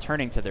they'll be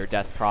returning to their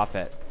Death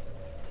Prophet.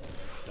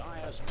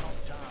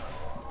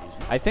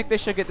 I think they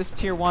should get this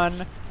tier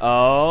 1.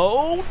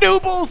 Oh,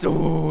 Noobles!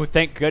 Ooh,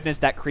 thank goodness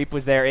that creep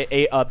was there. It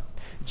ate up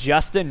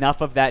just enough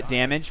of that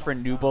damage for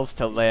Noobles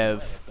to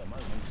live.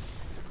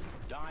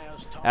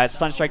 As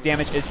Sunstrike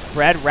damage is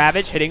spread,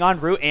 Ravage hitting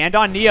on Root and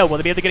on Neo. Will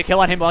they be able to get a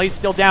kill on him while he's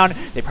still down?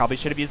 They probably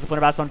should have used the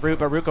Blunderbuss on Root,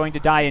 but Root going to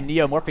die, and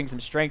Neo morphing some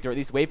strength, or at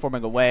least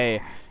waveforming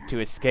away to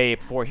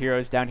escape. 4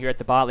 heroes down here at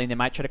the bot lane. They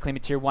might try to claim a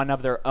tier 1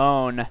 of their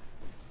own.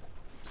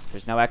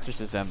 There's no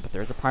Exorcism, but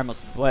there's a Primal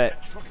Split.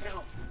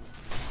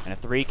 And a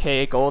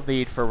 3k gold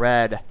lead for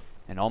Red,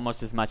 and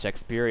almost as much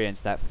experience.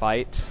 That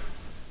fight,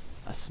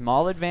 a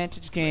small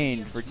advantage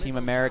gained for Team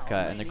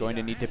America, and they're going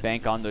to need to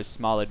bank on those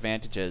small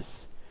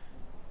advantages.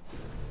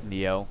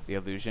 Neo, the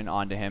illusion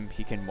onto him.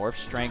 He can morph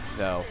strength,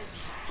 though.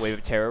 Wave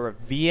of Terror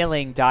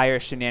revealing dire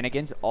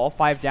shenanigans. All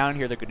 5 down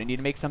here. They're going to need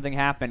to make something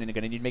happen, and they're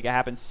going to need to make it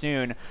happen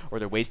soon, or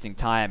they're wasting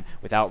time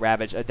without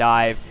Ravage. A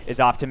dive is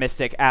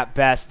optimistic at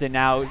best, and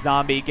now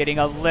Zombie getting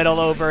a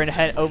little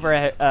ahead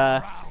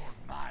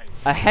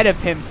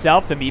of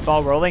himself. The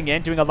meatball rolling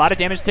in, doing a lot of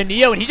damage to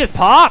Neo, and he just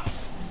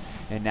pops!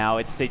 And now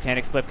it's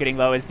Satanic Spliff getting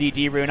low as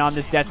DD Rune on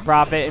this Death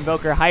Prophet.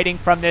 Invoker hiding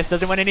from this,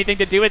 doesn't want anything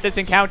to do with this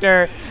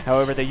encounter.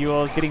 However, the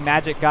Yule is getting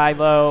Magic Guy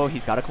low.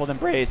 He's got a Cold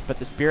Embrace, but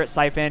the Spirit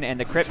Siphon and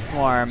the Crypt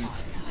Swarm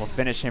will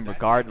finish him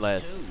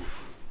regardless.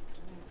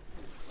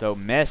 So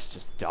Mist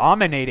just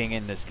dominating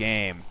in this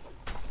game.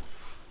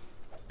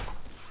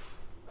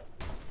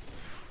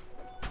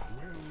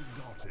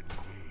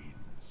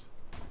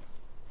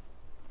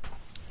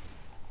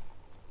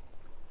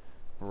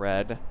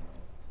 Red.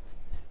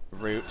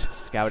 Root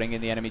scouting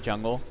in the enemy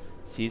jungle,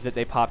 sees that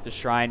they popped a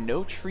shrine.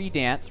 No tree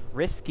dance,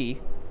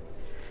 risky.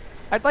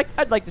 I'd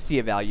like to see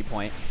a value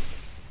point.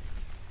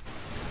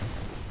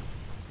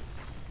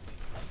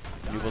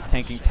 Nubel's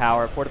tanking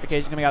tower.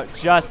 Fortification coming out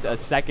just a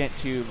second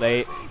too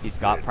late. He's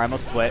got Primal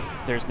Split.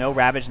 There's no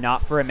Ravage,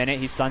 not for a minute.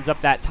 He stuns up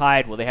that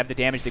Tide. Will they have the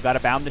damage? They've got a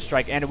Bound the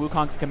Strike and a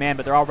Wukong's Command,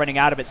 but they're all running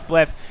out of it.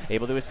 Spliff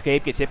able to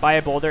escape, gets hit by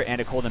a boulder and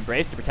a Cold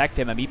Embrace to protect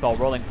him. A Meatball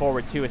rolling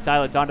forward too. A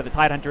Silence onto the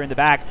Tide Hunter in the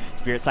back.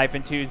 Spirit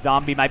Siphon 2.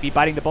 Zombie might be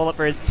biting the bullet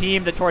for his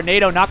team. The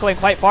Tornado not going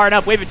quite far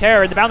enough. Wave of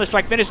Terror, and the Bound the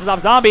Strike finishes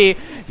off Zombie.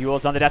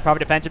 Yule's on the Death Prophet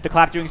defensive. The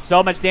Clap doing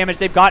so much damage.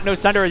 They've got no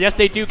Sunder. Yes,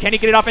 they do. Can he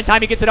get it off in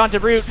time? He gets it onto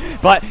Root,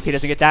 but he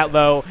doesn't get that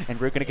low,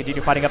 and Root going to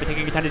continue fighting up and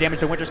taking a ton of damage.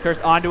 The Winter's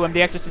Curse onto him.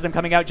 The Exorcism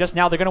coming out just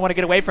now. They're going to want to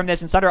get away from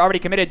this, and Sunder already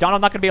committed.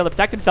 Donald not going to be able to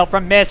protect himself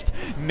from Mist.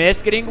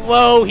 Mist getting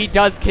low. He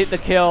does get the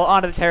kill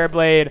onto the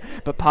Terrorblade,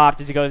 but popped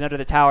as he goes under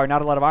the tower.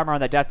 Not a lot of armor on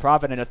that Death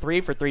Prophet, and a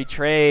 3-for-3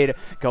 trade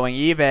going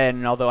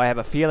even, although I have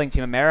a feeling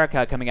Team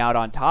America coming out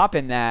on top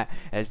in that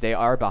as they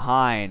are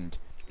behind.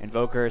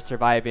 Invoker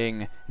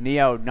surviving.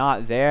 Neo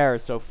not there,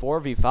 so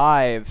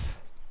 4v5.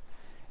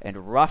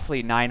 And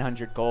roughly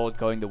 900 gold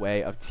going the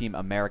way of Team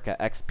America.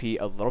 XP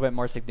a little bit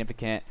more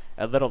significant,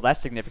 a little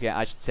less significant,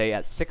 I should say,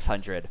 at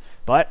 600.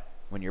 But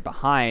when you're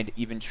behind,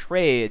 even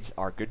trades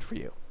are good for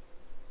you.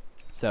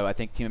 So I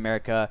think Team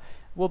America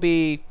will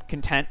be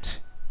content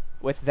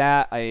with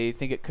that. I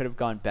think it could have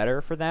gone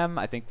better for them.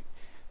 I think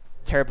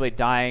Terrorblade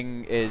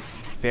dying is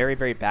very,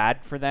 very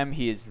bad for them.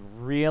 He is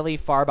really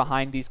far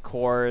behind these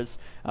cores.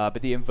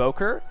 But the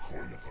Invoker,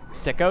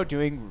 Sicko,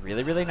 doing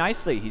really, really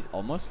nicely. He's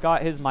almost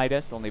got his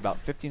Midas, only about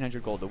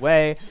 1,500 gold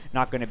away.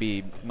 Not going to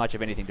be much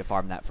of anything to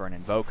farm that for an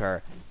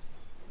Invoker.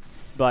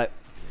 But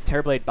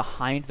Terrorblade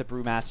behind the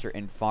Brewmaster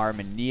in farm,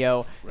 and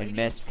Neo and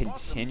Mist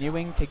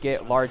continuing to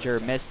get larger.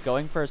 Mist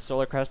going for a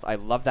Solar Crest. I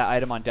love that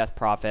item on Death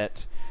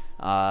Prophet.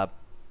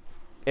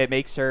 It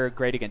makes her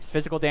great against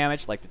physical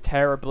damage, like the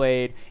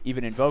Terrorblade.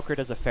 Even Invoker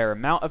does a fair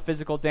amount of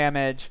physical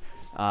damage.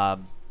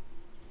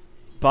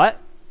 But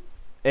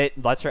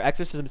it lets her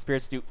Exorcism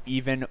Spirits do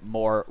even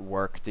more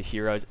work to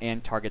heroes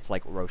and targets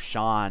like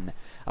Roshan.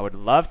 I would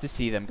love to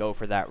see them go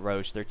for that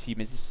Rosh. Their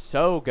team is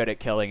so good at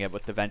killing it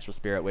with the Vengeful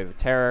Spirit, Wave of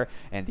Terror,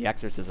 and the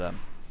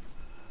Exorcism.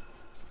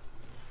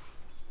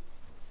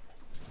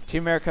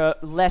 Team America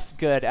less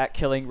good at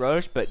killing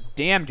Rosh, but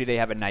damn do they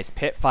have a nice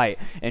pit fight.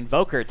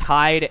 Invoker,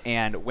 Tide,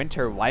 and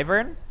Winter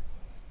Wyvern.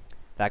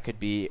 That could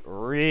be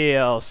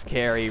real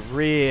scary,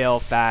 real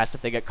fast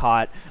if they get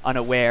caught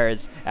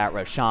unawares at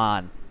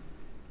Roshan.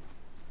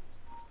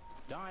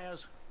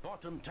 Dire's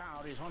bottom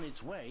tower is on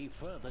its way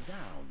further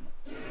down.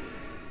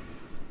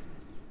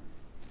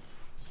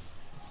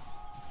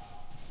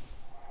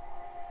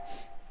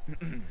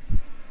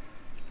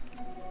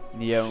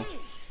 Neo,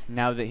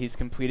 now that he's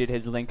completed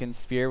his Lincoln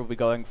Sphere, will be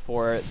going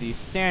for the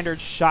standard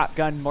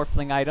shotgun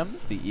Morphling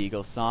items, the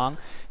Eagle Song.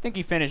 I think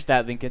he finished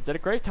that Lincoln's at a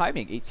great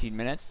timing, 18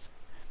 minutes.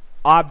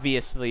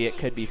 Obviously, it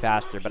could be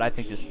faster, but I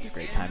think this is a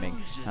great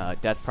timing.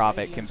 Death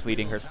Prophet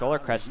completing her Solar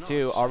Crest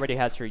too, already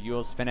has her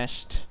Yules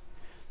finished.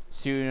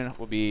 Soon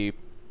will be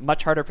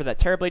much harder for that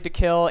Terrorblade to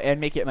kill and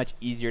make it much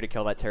easier to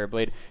kill that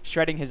Terrorblade,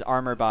 shredding his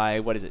armor by,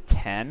 what is it,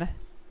 10?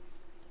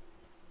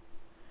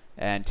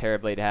 And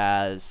Terrorblade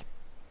has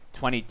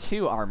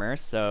 22 armor,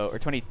 so, or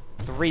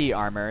 23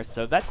 armor,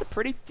 so that's a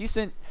pretty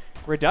decent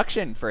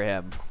reduction for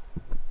him.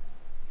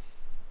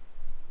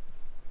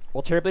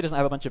 While Terrorblade doesn't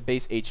have a bunch of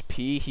base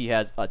HP, he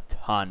has a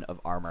ton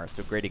of armor,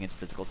 so great against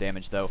physical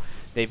damage, though.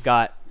 They've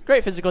got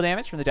great physical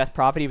damage from the Death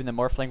Prophet, even the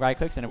Morphling right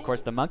clicks, and of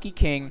course the Monkey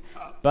King,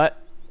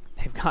 but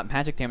they've got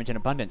magic damage in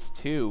abundance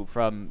too,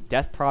 from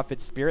Death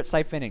Prophet, Spirit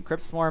Siphon, and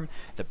Crypt Swarm,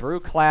 the Brew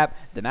Clap,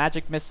 the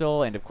Magic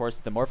Missile, and of course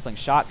the Morphling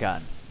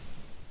Shotgun.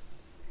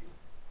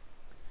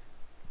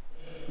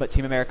 But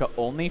Team America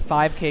only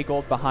 5k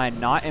gold behind,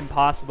 not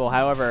impossible.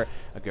 However,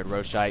 a good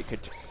Roshite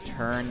could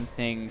turn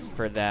things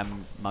for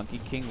them. Monkey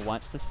King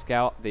wants to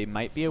scout. They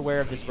might be aware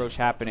of this Rosh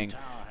happening,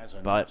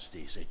 but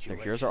their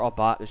heroes are all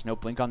bought. There's no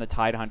blink on the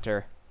Tide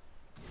Hunter.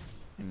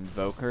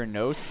 Invoker,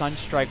 no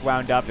Sunstrike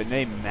wound up, and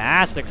they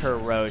massacre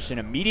Rosh, and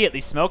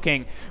immediately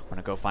smoking. Want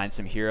to go find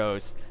some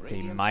heroes.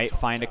 They might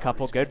find a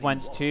couple good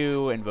ones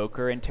too.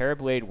 Invoker and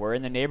Terrorblade were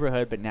in the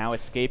neighborhood, but now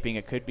escaping.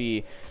 It could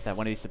be that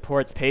one of these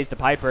supports pays the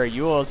Piper.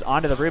 Yules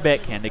onto the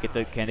Rubik. Can they get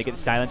the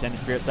silence and the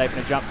Spirit Siphon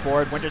and jump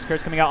forward? Winter's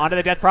Curse coming out onto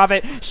the Death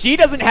Prophet. She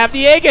doesn't have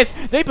the Aegis.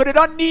 They put it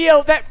on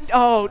Neo. That,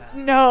 oh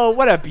no!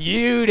 What a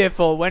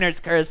beautiful Winter's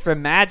Curse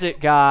from Magic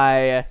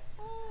Guy.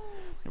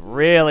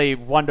 Really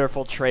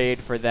wonderful trade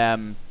for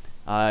them.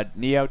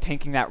 Neo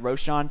tanking that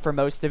Roshan for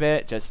most of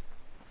it, just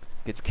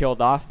gets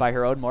killed off by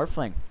her own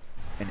Morphling.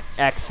 An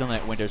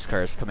excellent Winter's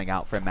Curse coming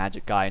out from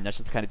Magic Guy, and that's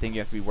the kind of thing you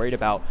have to be worried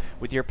about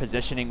with your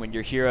positioning when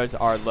your heroes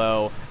are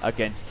low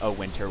against a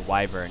Winter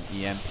Wyvern.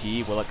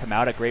 EMP, will it come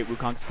out? A great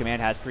Wukong's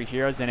Command has 3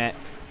 heroes in it,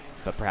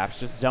 but perhaps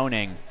just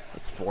zoning.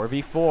 It's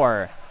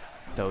 4v4.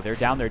 So they're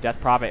down their Death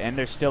Prophet, and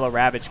there's still a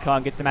Ravage.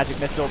 Kung gets the Magic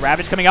Missile.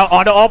 Ravage coming out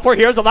onto all 4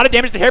 heroes. A lot of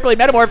damage to Hairblade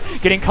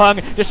Metamorph. Getting Kung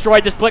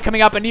destroyed. The split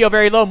coming up, and Neo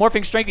very low.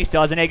 Morphing Strength. He still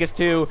has an Aegis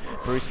too.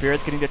 Brew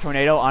Spirits getting the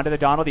Tornado onto the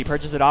Donald. He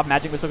purchases it off.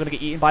 Magic Missile going to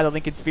get eaten by the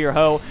Lincoln Sphere.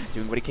 Ho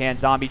doing what he can.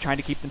 Zombie trying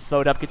to keep them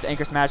slowed up. Get the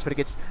Anchor Smash, but it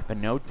gets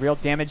no real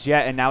damage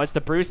yet. And now it's the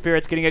Brew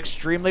Spirits getting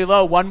extremely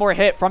low. One more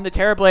hit from the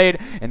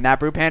Terrorblade, and that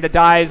Brew Panda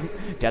dies.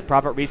 Death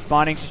Prophet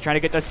respawning. She's trying to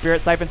get those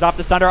Spirit Siphons off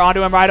the Sunder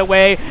onto him right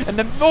away. And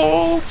then,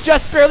 oh,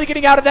 just barely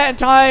getting out of that in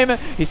time.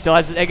 He still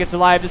has his Aegis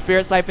alive. The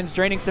Spirit Siphon's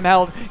draining some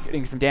health,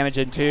 getting some damage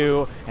in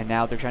too, and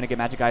now they're trying to get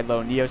Magic Guy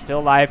low. Neo still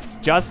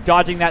alive, just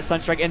dodging that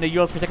Sunstrike, and the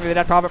Yules protecting the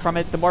Death Prophet from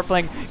it. It's the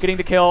Morphling getting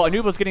the kill.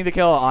 Anubis getting the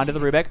kill onto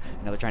the Rubik.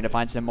 Now they're trying to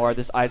find some more of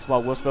this Ice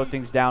Wall. Will slow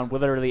things down,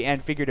 literally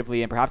and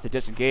figuratively, and perhaps a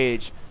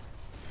disengage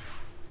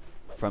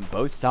from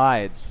both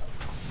sides.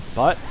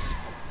 But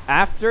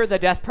after the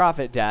Death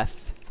Prophet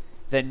death,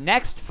 the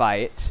next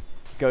fight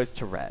goes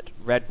to Red.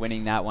 Red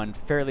winning that one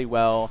fairly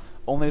well.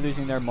 Only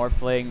losing their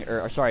Morphling,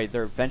 or sorry,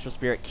 their Vengeful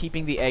Spirit,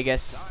 keeping the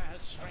Aegis.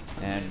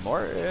 And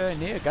more,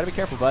 yeah, gotta be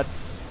careful, bud.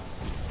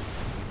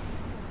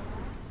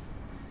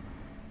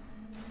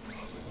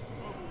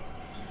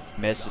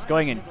 Mist just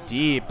going in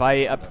deep. I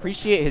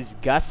appreciate his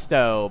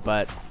gusto,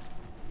 but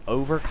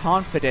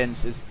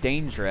overconfidence is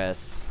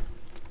dangerous.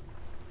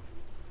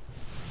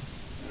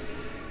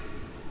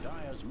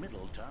 Dire's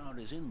middle tower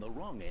is in the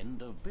wrong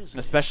end of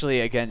business.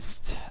 Especially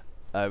against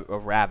a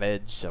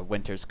Ravage, a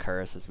Winter's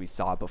Curse, as we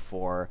saw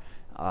before.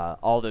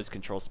 All those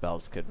control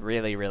spells could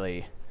really,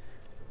 really,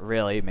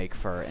 really make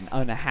for an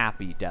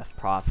unhappy Death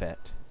Prophet.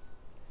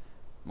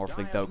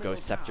 Morphling though,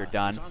 Ghost Scepter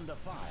done.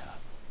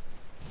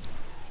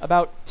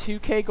 About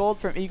 2k gold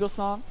from Eagle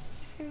Song.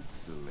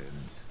 Excellent.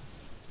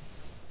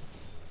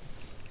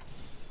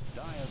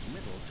 Dire's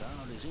middle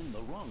tower is in the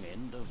wrong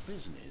end of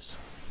business.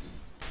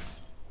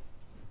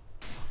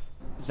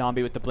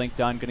 Zombie with the blink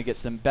done, gonna get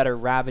some better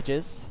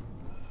Ravages.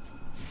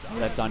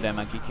 Left on to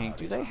Monkey King.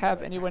 Do they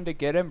have anyone to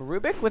get him?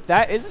 Rubik with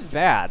that isn't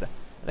bad.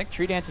 I think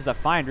Tree Dance is a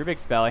fine Rubik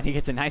spell, and he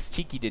gets a nice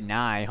cheeky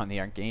deny on the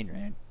Arcane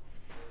Rain.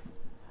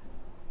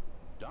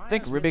 I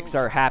think Rubiks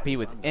are happy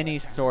with any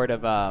sort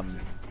of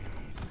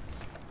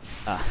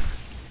that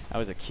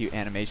was a cute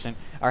animation.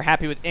 Are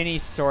happy with any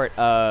sort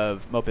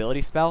of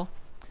mobility spell.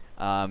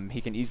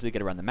 He can easily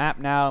get around the map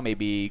now.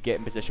 Maybe get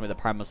in position with a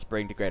Primal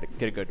Spring to get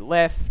a good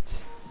lift.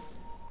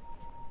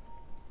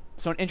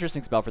 So an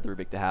interesting spell for the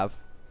Rubik to have.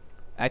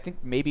 I think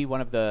maybe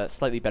one of the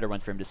slightly better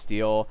ones for him to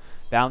steal.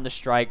 Bound to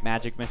Strike,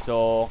 Magic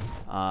Missile,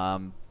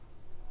 and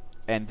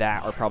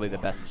that are probably the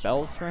best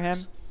spells for him.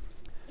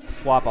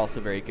 Swap also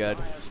very good.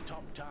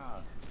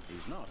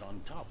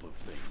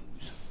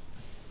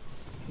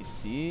 He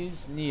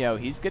sees Neo.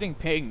 He's getting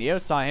pinged. Neo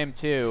saw him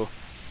too.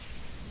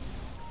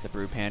 The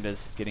Brew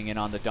Pandas getting in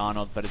on the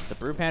Donald, but it's the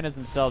Brew Pandas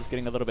themselves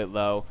getting a little bit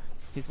low.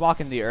 He's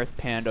walking the Earth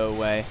Panda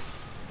away.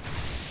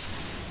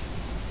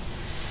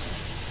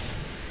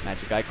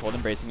 Magic Eye cold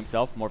embracing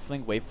himself.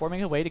 Morphling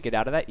waveforming away to get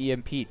out of that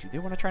EMP. Do they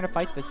want to try to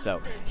fight this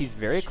though? He's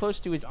very close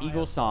to his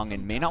Eagle Song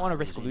and may not want to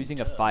risk losing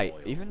a fight,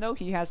 even though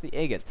he has the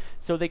Aegis.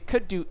 So they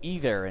could do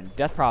either, and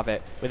Death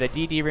Prophet with a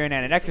DD rune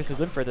and an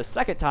Exorcism for the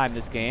second time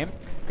this game,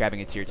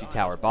 grabbing a tier 2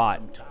 tower bot.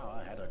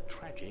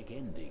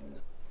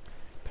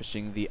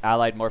 Pushing the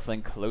allied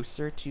Morphling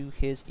closer to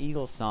his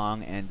Eagle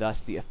Song and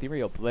thus the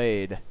Ethereal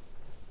Blade.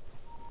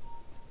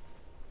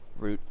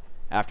 Root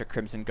after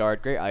Crimson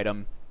Guard, great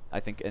item. I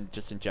think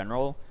just in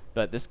general,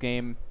 but this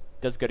game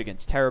does good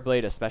against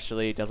Terrorblade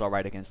especially, does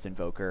alright against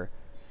Invoker.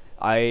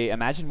 I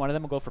imagine one of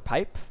them will go for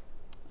Pipe.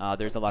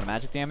 There's a lot of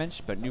magic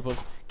damage, but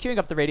Nubal's queuing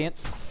up the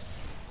Radiance.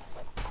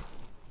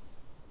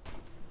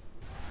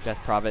 Death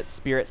Prophet,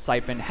 Spirit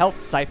Siphon,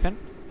 Health Siphon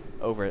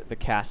over the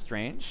cast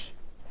range.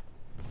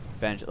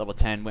 Venge at level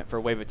 10 went for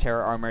Wave of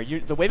Terror armor.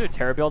 The Wave of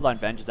Terror build on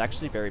Venge is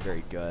actually very,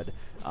 very good.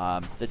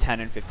 The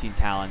 10 and 15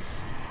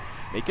 talents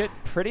make it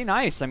pretty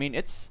nice. I mean,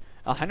 it's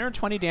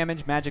 120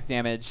 damage, magic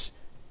damage,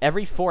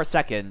 every 4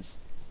 seconds.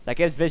 That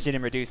gives vision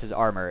and reduces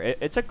armor.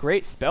 It's a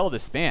great spell to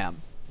spam.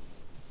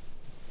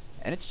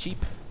 And it's cheap.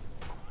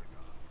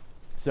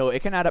 So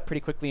it can add up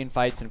pretty quickly in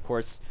fights, and of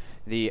course,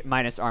 the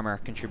minus armor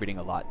contributing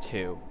a lot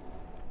too.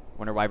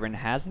 Wonder Wyvern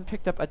hasn't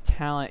picked up a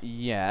talent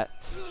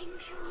yet.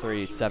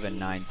 3, 7,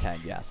 9,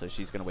 10. Yeah, so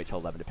she's going to wait till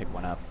 11 to pick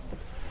one up.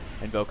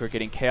 Invoker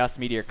getting Chaos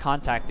Meteor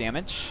contact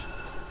damage.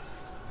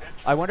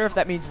 I wonder if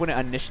that means when it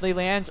initially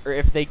lands or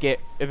if it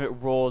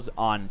rolls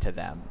onto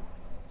them.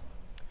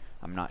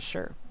 I'm not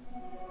sure.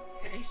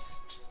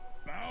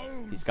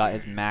 He's got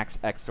his max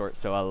Exort,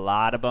 so a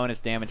lot of bonus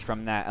damage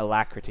from that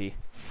Alacrity.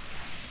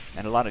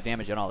 And a lot of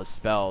damage on all his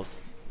spells.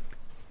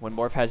 When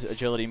Morph has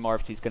agility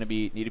morphs, he's going to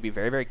need to be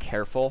very, very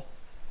careful.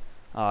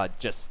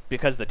 Just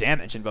because the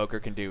damage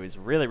Invoker can do is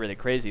really, really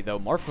crazy, though.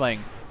 Morphling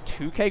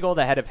 2k gold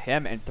ahead of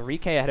him and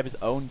 3k ahead of his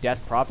own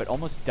Death Prophet,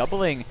 almost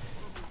doubling.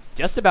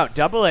 Just about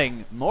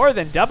doubling, more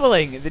than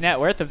doubling the net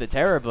worth of the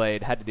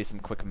Terrorblade. Had to do some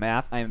quick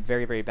math. I am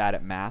very, very bad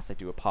at math. I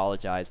do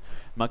apologize.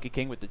 Monkey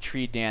King with the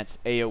Tree Dance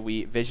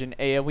AoE, Vision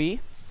AoE.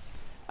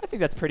 I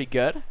think that's pretty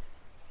good.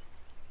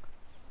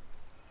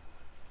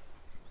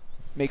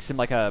 Makes him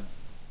like a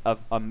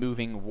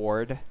moving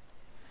ward.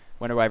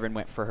 Wonder Wyvern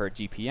went for her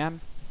GPM.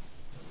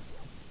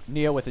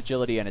 Neo with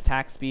agility and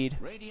attack speed.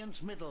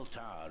 Radiant's middle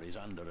tower is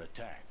under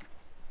attack.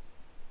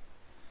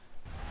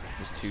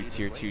 There's 2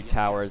 tier 2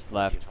 towers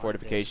left.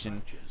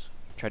 Fortification.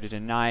 Try to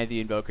deny the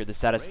Invoker the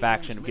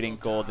satisfaction of getting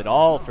gold at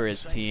all for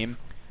his team.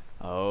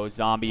 Oh,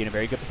 Zombie in a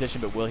very good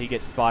position, but will he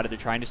get spotted? They're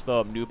trying to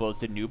slow up Nubles.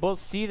 Did Nubles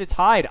see the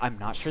tide? I'm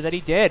not sure that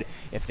he did.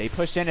 If they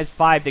pushed in as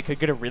 5, they could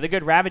get a really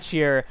good Ravage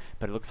here,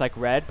 but it looks like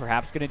Red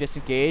perhaps going to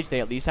disengage.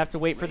 They at least have to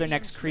wait for their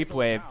next creep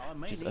wave,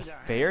 which is a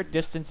fair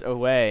distance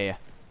away.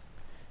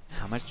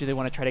 How much do they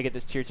want to try to get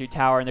this tier 2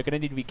 tower? And they're going to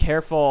need to be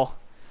careful.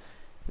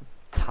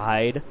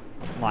 Tide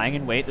lying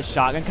in wait. The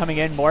shotgun coming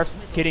in. Morph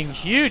getting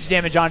huge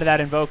damage onto that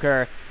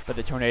Invoker, but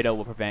the Tornado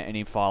will prevent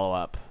any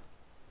follow-up.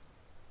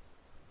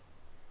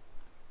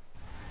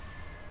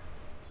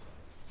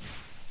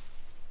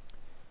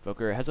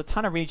 Invoker has a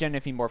ton of regen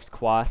if he morphs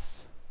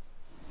Quas.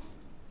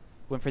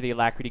 Went for the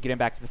Alacrity, get him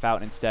back to the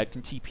fountain instead.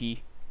 Can TP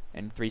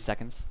in 3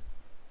 seconds.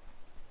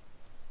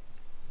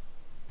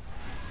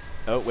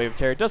 Oh, Wave of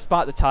Terror does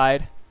spot the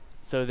Tide,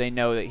 so they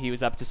know that he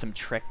was up to some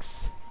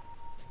tricks.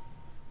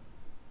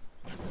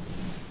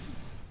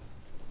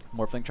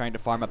 Morphling trying to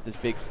farm up this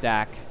big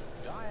stack.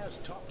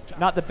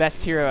 Not the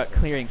best hero at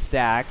clearing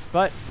stacks,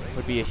 but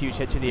would be a huge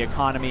hit to the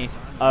economy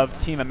of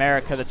Team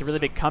America. That's a really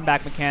big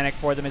comeback mechanic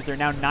for them, as they're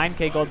now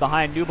 9k gold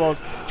behind. Nubles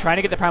trying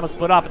to get the Primal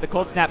Split off, but the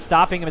Cold Snap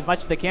stopping him as much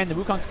as they can. The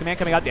Wukong's command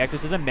coming out. The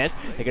Exorcism missed.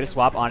 They get a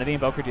swap onto the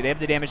Invoker. Do they have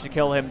the damage to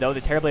kill him, though?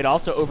 The Terrorblade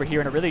also over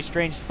here in a really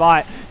strange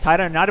spot.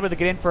 Tidehunter not able to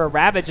get in for a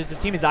Ravage as the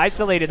team is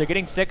isolated. They're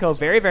getting Sicko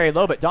very, very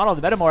low, but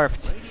Donald, the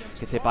Metamorphed,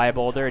 gets hit by a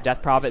boulder.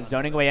 Death Prophet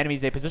zoning away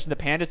enemies. They position the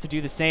Pandas to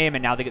do the same,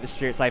 and now they get the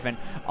Spirit Siphon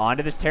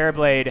onto this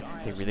Terrorblade.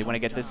 They really want to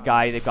get this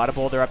guy. They've got a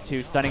boulder up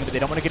to stunning, but they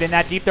don't want to get in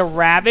that deep. The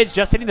Ravage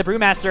just hitting the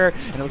Brewmaster,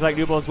 and it looks like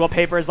Nubles will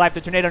pay for his life. The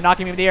Tornado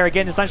knocking him in the air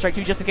again. The Sunstrike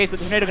 2 just in case, but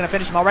the Tornado going to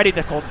finish him already.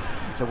 The Colts,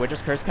 the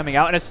Winter's Curse coming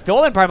out, and a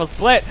stolen Primal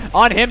Split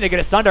on him. They get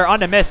a Sunder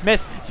onto Miss.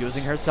 Miss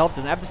using herself,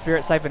 doesn't have the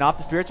Spirit Siphon off.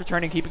 The Spirit's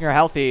returning, keeping her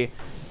healthy.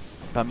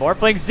 But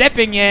Morphling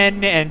zipping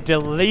in and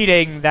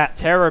deleting that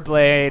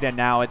Terrorblade, and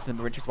now it's the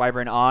Winter's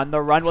Wyvern on the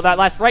run. Will that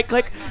last right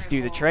click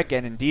do the trick?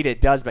 And indeed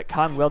it does, but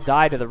Kung will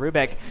die to the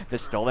Rubik. The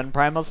stolen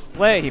Primal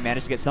Split, he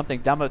managed to get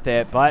something done with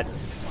it, but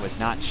it was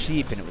not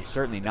cheap, and it was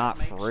certainly not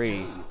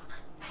free.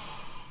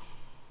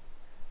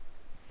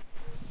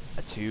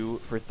 A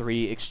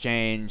 2-for-3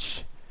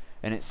 exchange,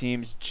 and it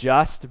seems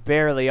just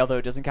barely, although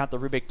it doesn't count the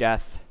Rubik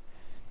death,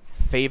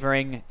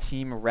 favoring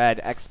Team Red.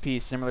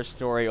 XP, similar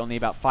story, only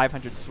about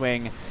 500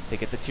 swing. They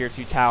get the tier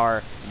 2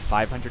 tower and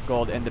 500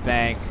 gold in the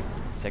bank.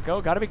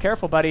 Sicko, gotta be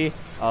careful, buddy.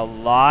 A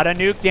lot of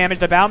nuke damage.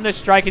 The Boundless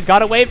Strike, he's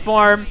got a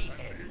waveform.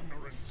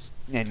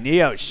 And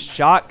Neo's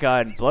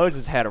shotgun blows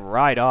his head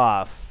right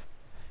off,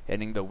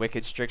 ending the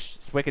wicked 6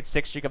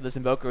 streak of this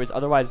Invoker, who's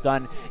otherwise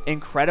done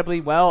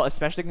incredibly well,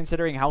 especially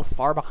considering how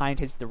far behind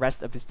the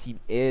rest of his team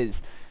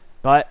is.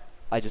 But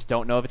I just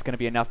don't know if it's going to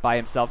be enough by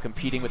himself,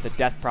 competing with the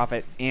Death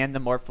Prophet and the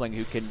Morphling,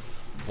 who can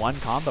one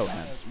combo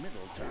him.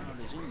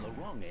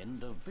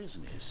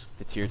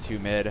 The tier 2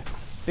 mid,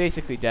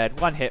 basically dead.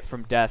 One hit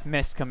from Death.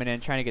 Mist coming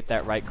in, trying to get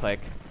that right click.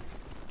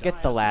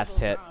 Gets the last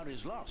hit.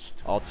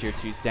 All tier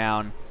 2's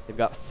down. They've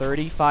got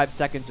 35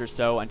 seconds or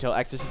so until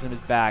Exorcism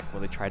is back.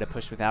 Will they try to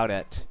push without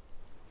it?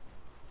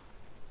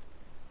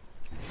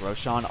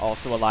 Roshan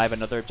also alive,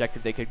 another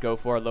objective they could go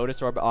for.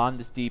 Lotus Orb on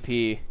this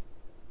DP.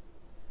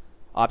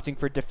 Opting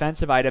for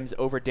defensive items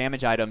over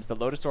damage items. The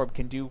Lotus Orb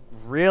can do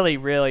really,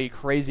 really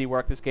crazy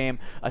work this game,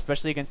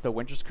 especially against the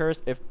Winter's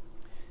Curse. If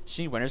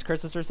she Winter's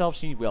Curses herself,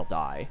 she will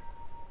die.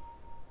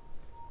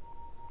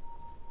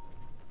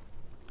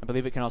 I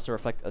believe it can also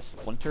reflect a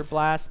Splinter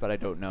Blast, but I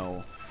don't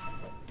know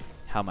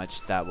how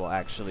much that will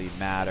actually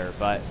matter.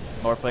 But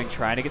Morphling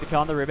trying to get the kill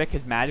on the Rubik.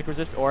 His Magic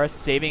Resist Aura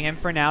saving him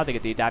for now. They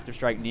get the Adaptive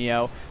Strike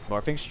Neo.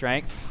 Morphing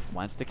Strength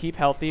wants to keep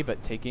healthy,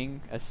 but taking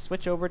a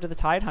switch over to the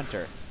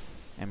Tidehunter.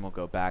 And we'll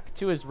go back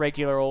to his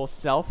regular old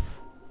self.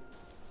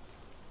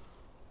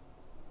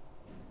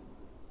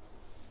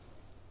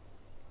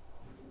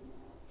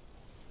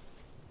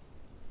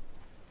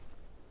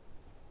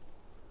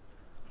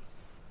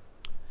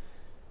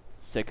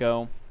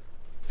 Sicko,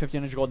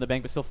 1,500 gold in the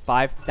bank, but still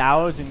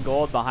 5,000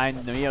 gold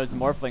behind Neo's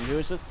Morphling, who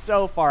is just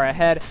so far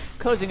ahead.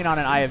 Closing in on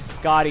an Eye of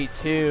Scotty,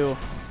 too.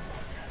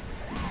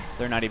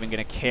 They're not even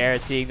going to care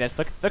seeing this.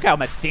 Look how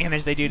much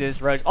damage they do to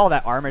this Roach. All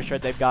that armor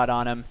shred they've got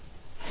on him.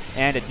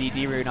 And a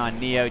DD rune on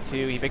Neo,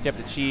 too. He picked up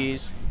the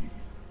cheese.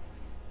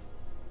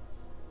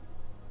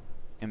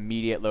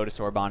 Immediate Lotus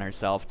Orb on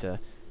herself to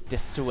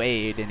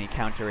dissuade any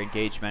counter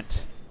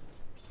engagement.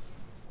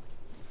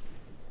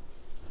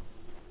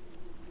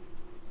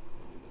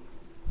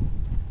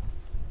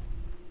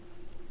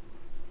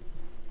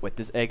 With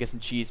this Aegis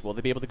and cheese, will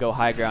they be able to go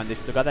high ground? They've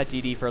still got that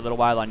DD for a little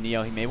while on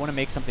Neo. He may want to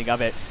make something of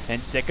it.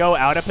 And Sicko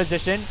out of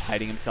position,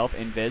 hiding himself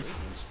in Viz.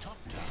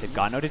 They've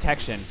got no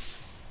detection.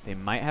 They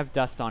might have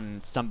dust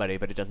on somebody,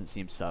 but it doesn't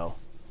seem so.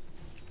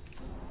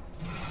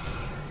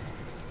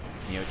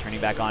 Neo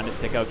turning back on to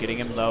Sicko, getting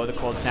him low. The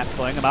Cold Snap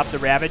slowing him up. The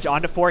Ravage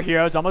onto 4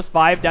 heroes, almost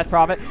 5. Death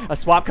Prophet, a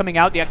swap coming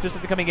out. The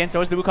Exorcism coming in. So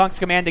is the Wukong's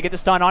command. They get the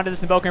stun onto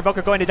this Invoker.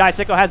 Invoker going to die.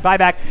 Sicko has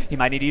buyback. He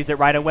might need to use it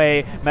right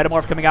away.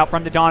 Metamorph coming out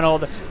from the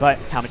Donald, but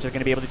how much are they going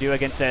to be able to do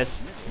against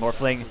this?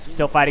 Morphling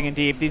still fighting in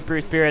deep. These Brew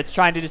Spirits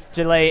trying to just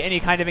delay any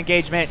kind of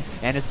engagement.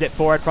 And a zip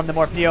forward from the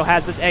Morph. Neo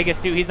has this Aegis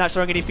too. He's not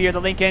showing any fear.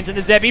 The Linkens and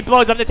the zip. He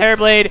blows up the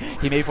Terrorblade.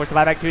 He may force the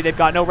buyback too. They've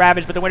got no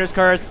Ravage, but the Winter's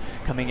Curse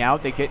coming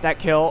out. They get that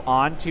kill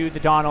onto the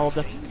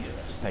Donald.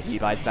 But he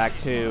buys back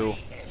too.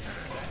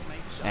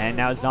 And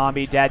now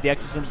Zombie dead. The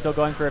Exorcism still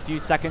going for a few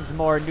seconds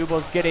more.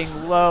 Nuble's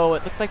getting low.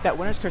 It looks like that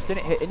Winter's Curse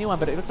didn't hit anyone,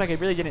 but it looks like it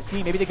really didn't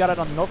see. Maybe they got it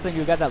on the Milton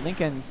who got that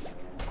Lincoln's.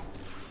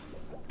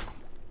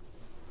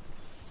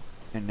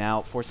 And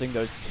now forcing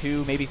those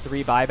 2, maybe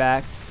 3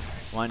 buybacks.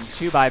 1,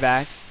 2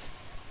 buybacks.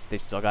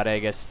 They've still got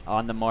Aegis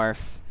on the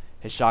Morph.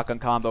 His shotgun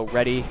combo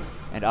ready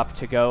and up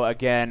to go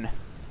again.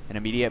 An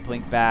immediate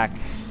blink back.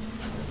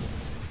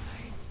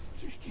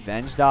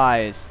 Venge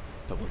dies.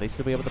 But will they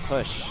still be able to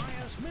push?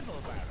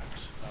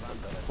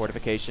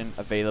 Fortification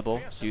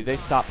available. Do they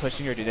stop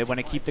pushing, or do they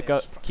want to keep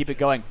it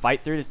going?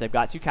 Fight through this. They've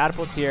got 2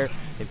 catapults here.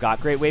 They've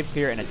got great wave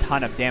clear and a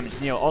ton of damage.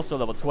 Neo also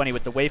level 20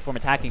 with the waveform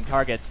attacking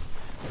targets.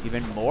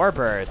 Even more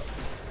burst.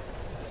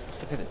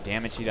 Look at the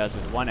damage he does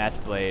with 1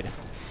 F-Blade.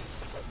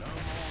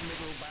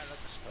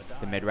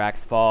 The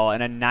mid-racks fall,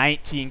 and a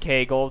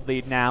 19k gold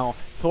lead now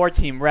for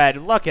Team Red.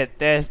 Look at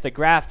this. The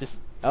graph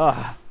just...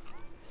 ugh.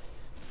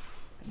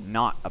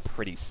 Not a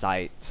pretty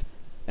sight.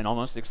 An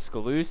almost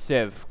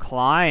exclusive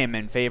climb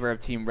in favor of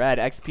Team Red.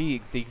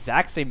 XP, the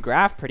exact same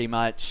graph pretty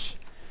much.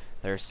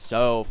 They're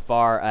so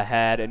far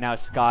ahead. And now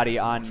Scotty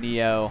on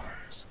Neo.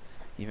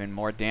 Even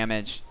more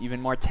damage, even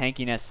more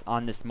tankiness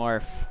on this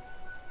morph.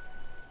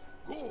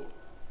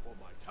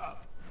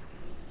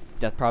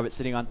 Death Prophet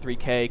sitting on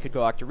 3k. Could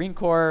go Octarine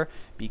Core,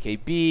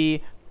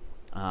 BKB,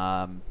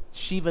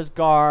 Shiva's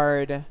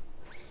Guard.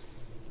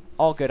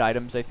 All good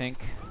items, I think.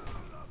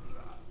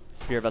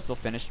 Spirit Vessel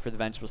finished for the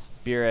Vengeful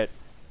Spirit.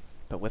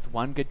 But with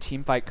one good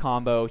teamfight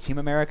combo, Team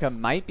America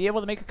might be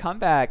able to make a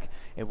comeback.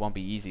 It won't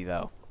be easy,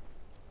 though.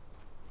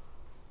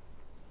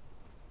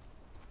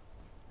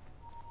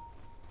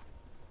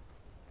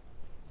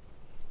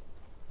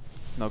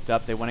 Smoked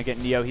up. They want to get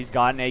Neo. He's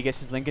got an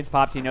Aegis. His Linken's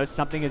pops. He knows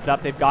something is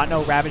up. They've got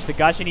no Ravage the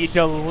Gush, and he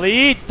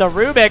deletes the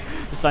Rubik.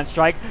 The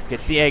Sunstrike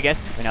gets the Aegis,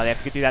 but now they have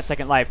to get through that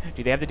second life.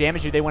 Do they have the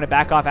damage? Do they want to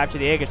back off after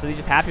the Aegis? Are they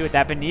just happy with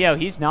that? But Neo,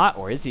 he's not.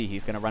 Or is he?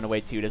 He's going to run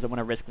away too. Doesn't want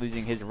to risk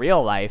losing his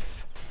real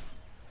life.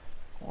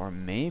 Or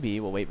maybe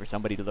we'll wait for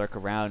somebody to lurk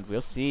around.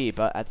 We'll see.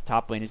 But at the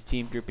top lane, his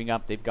team grouping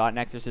up. They've got an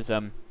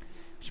Exorcism,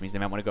 which means they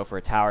might want to go for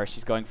a tower.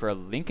 She's going for a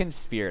Linken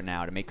Sphere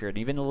now to make her an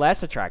even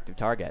less attractive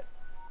target.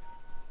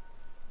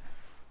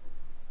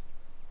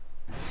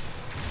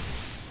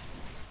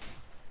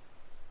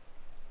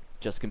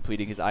 Just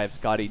completing his Eye of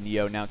Scotty.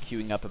 Neo now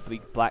queuing up a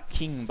Bleak Black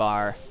King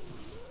bar.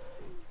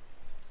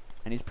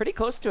 And he's pretty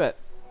close to it.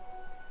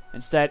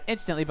 Instead,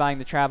 instantly buying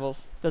the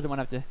travels. Doesn't want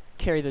to have to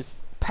carry those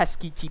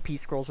pesky TP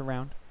scrolls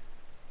around.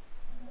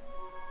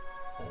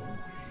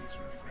 Always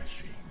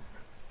refreshing.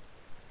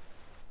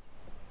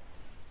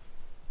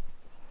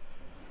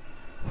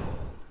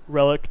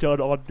 Relic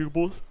done on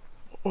Doubles.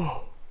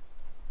 Oh.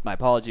 My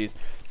apologies.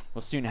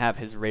 We'll soon have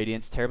his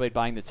Radiance. Terrorblade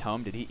buying the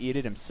Tome. Did he eat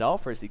it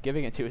himself, or is he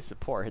giving it to his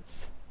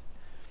supports?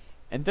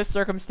 In this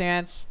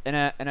circumstance, in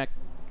a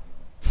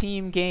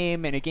team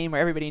game, in a game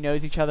where everybody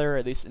knows each other, or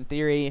at least in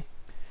theory,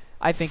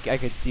 I think I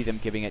could see them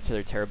giving it to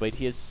their Terrorblade.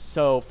 He is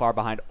so far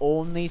behind.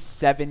 Only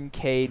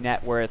 7k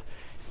net worth.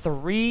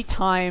 3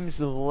 times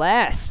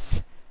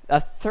less. A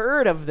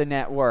third of the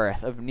net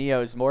worth of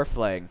Neo's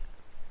Morphling.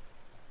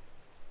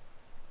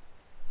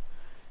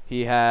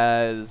 He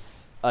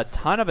has a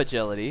ton of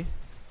agility.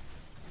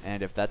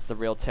 And if that's the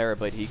real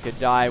Terrorblade, he could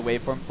die.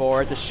 Waveform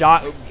forward. The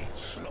shot.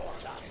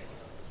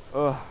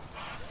 Ugh.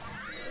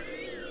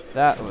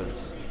 That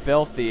was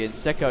filthy. And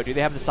Sicko, do they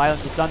have the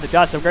Silence, the Sun, the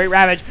Dust? A great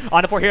Ravage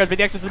on the 4 heroes, but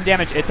the Exorcism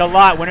damage. It's a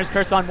lot. Winner's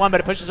Curse on 1, but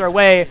it pushes her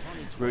away.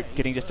 Root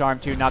getting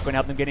disarmed too. Not going to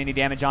help them get any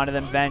damage onto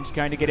them. Venge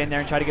going to get in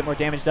there and try to get more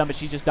damage done, but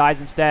she just dies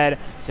instead.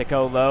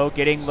 Sicko low,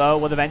 getting low.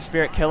 Will the Venge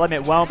Spirit kill him?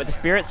 It won't, but the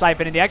Spirit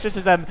Siphon and the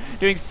Exorcism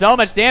doing so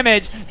much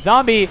damage.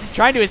 Zombie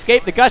trying to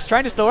escape the Gush,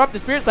 trying to slow up the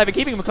Spirit Siphon,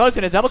 keeping him close,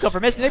 and a double kill for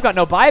Mist, and they've got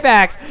no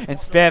buybacks. And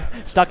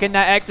Spiff stuck in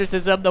that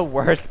Exorcism, the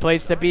worst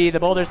place to be. The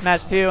Boulder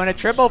Smash 2, and a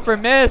triple for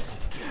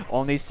Mist.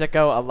 Only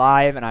Sicko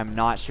alive, and I'm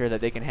not sure that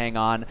they can hang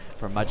on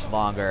for much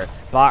longer.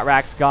 Bot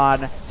rack's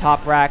gone.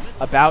 Top rack's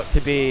about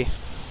to be.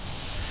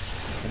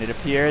 And it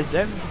appears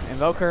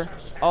Invoker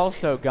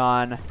also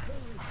gone.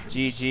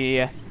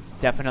 GG,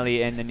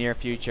 definitely in the near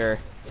future.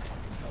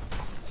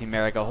 Team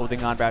America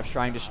holding on, perhaps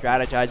trying to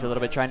strategize a little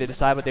bit, trying to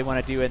decide what they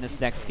want to do in this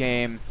next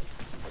game.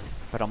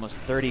 But almost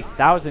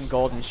 30,000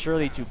 gold, and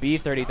surely to be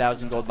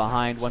 30,000 gold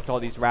behind once all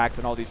these racks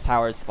and all these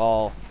towers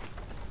fall.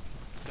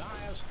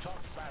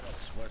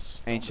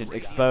 Ancient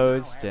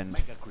exposed, and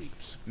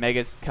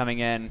Mega's coming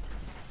in.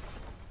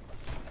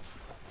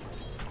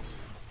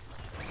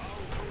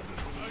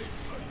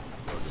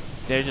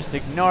 They're just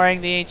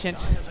ignoring the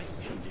Ancient,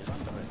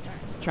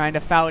 trying to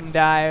fountain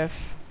dive,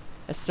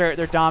 assert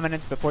their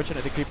dominance, but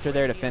fortunately the creeps are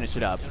there to finish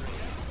it up.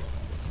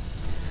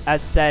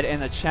 As said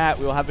in the chat,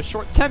 we will have a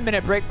short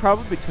 10-minute break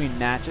probably between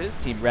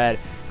matches. Team Red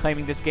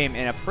claiming this game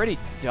in a pretty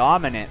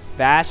dominant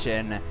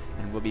fashion,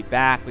 and we'll be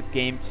back with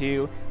Game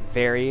 2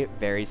 very,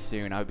 very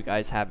soon. I hope you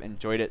guys have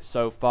enjoyed it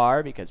so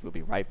far, because we'll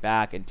be right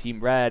back. And Team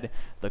Red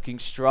looking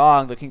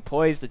strong, looking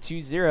poised to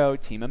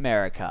 2-0 Team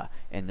America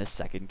in this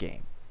second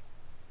game.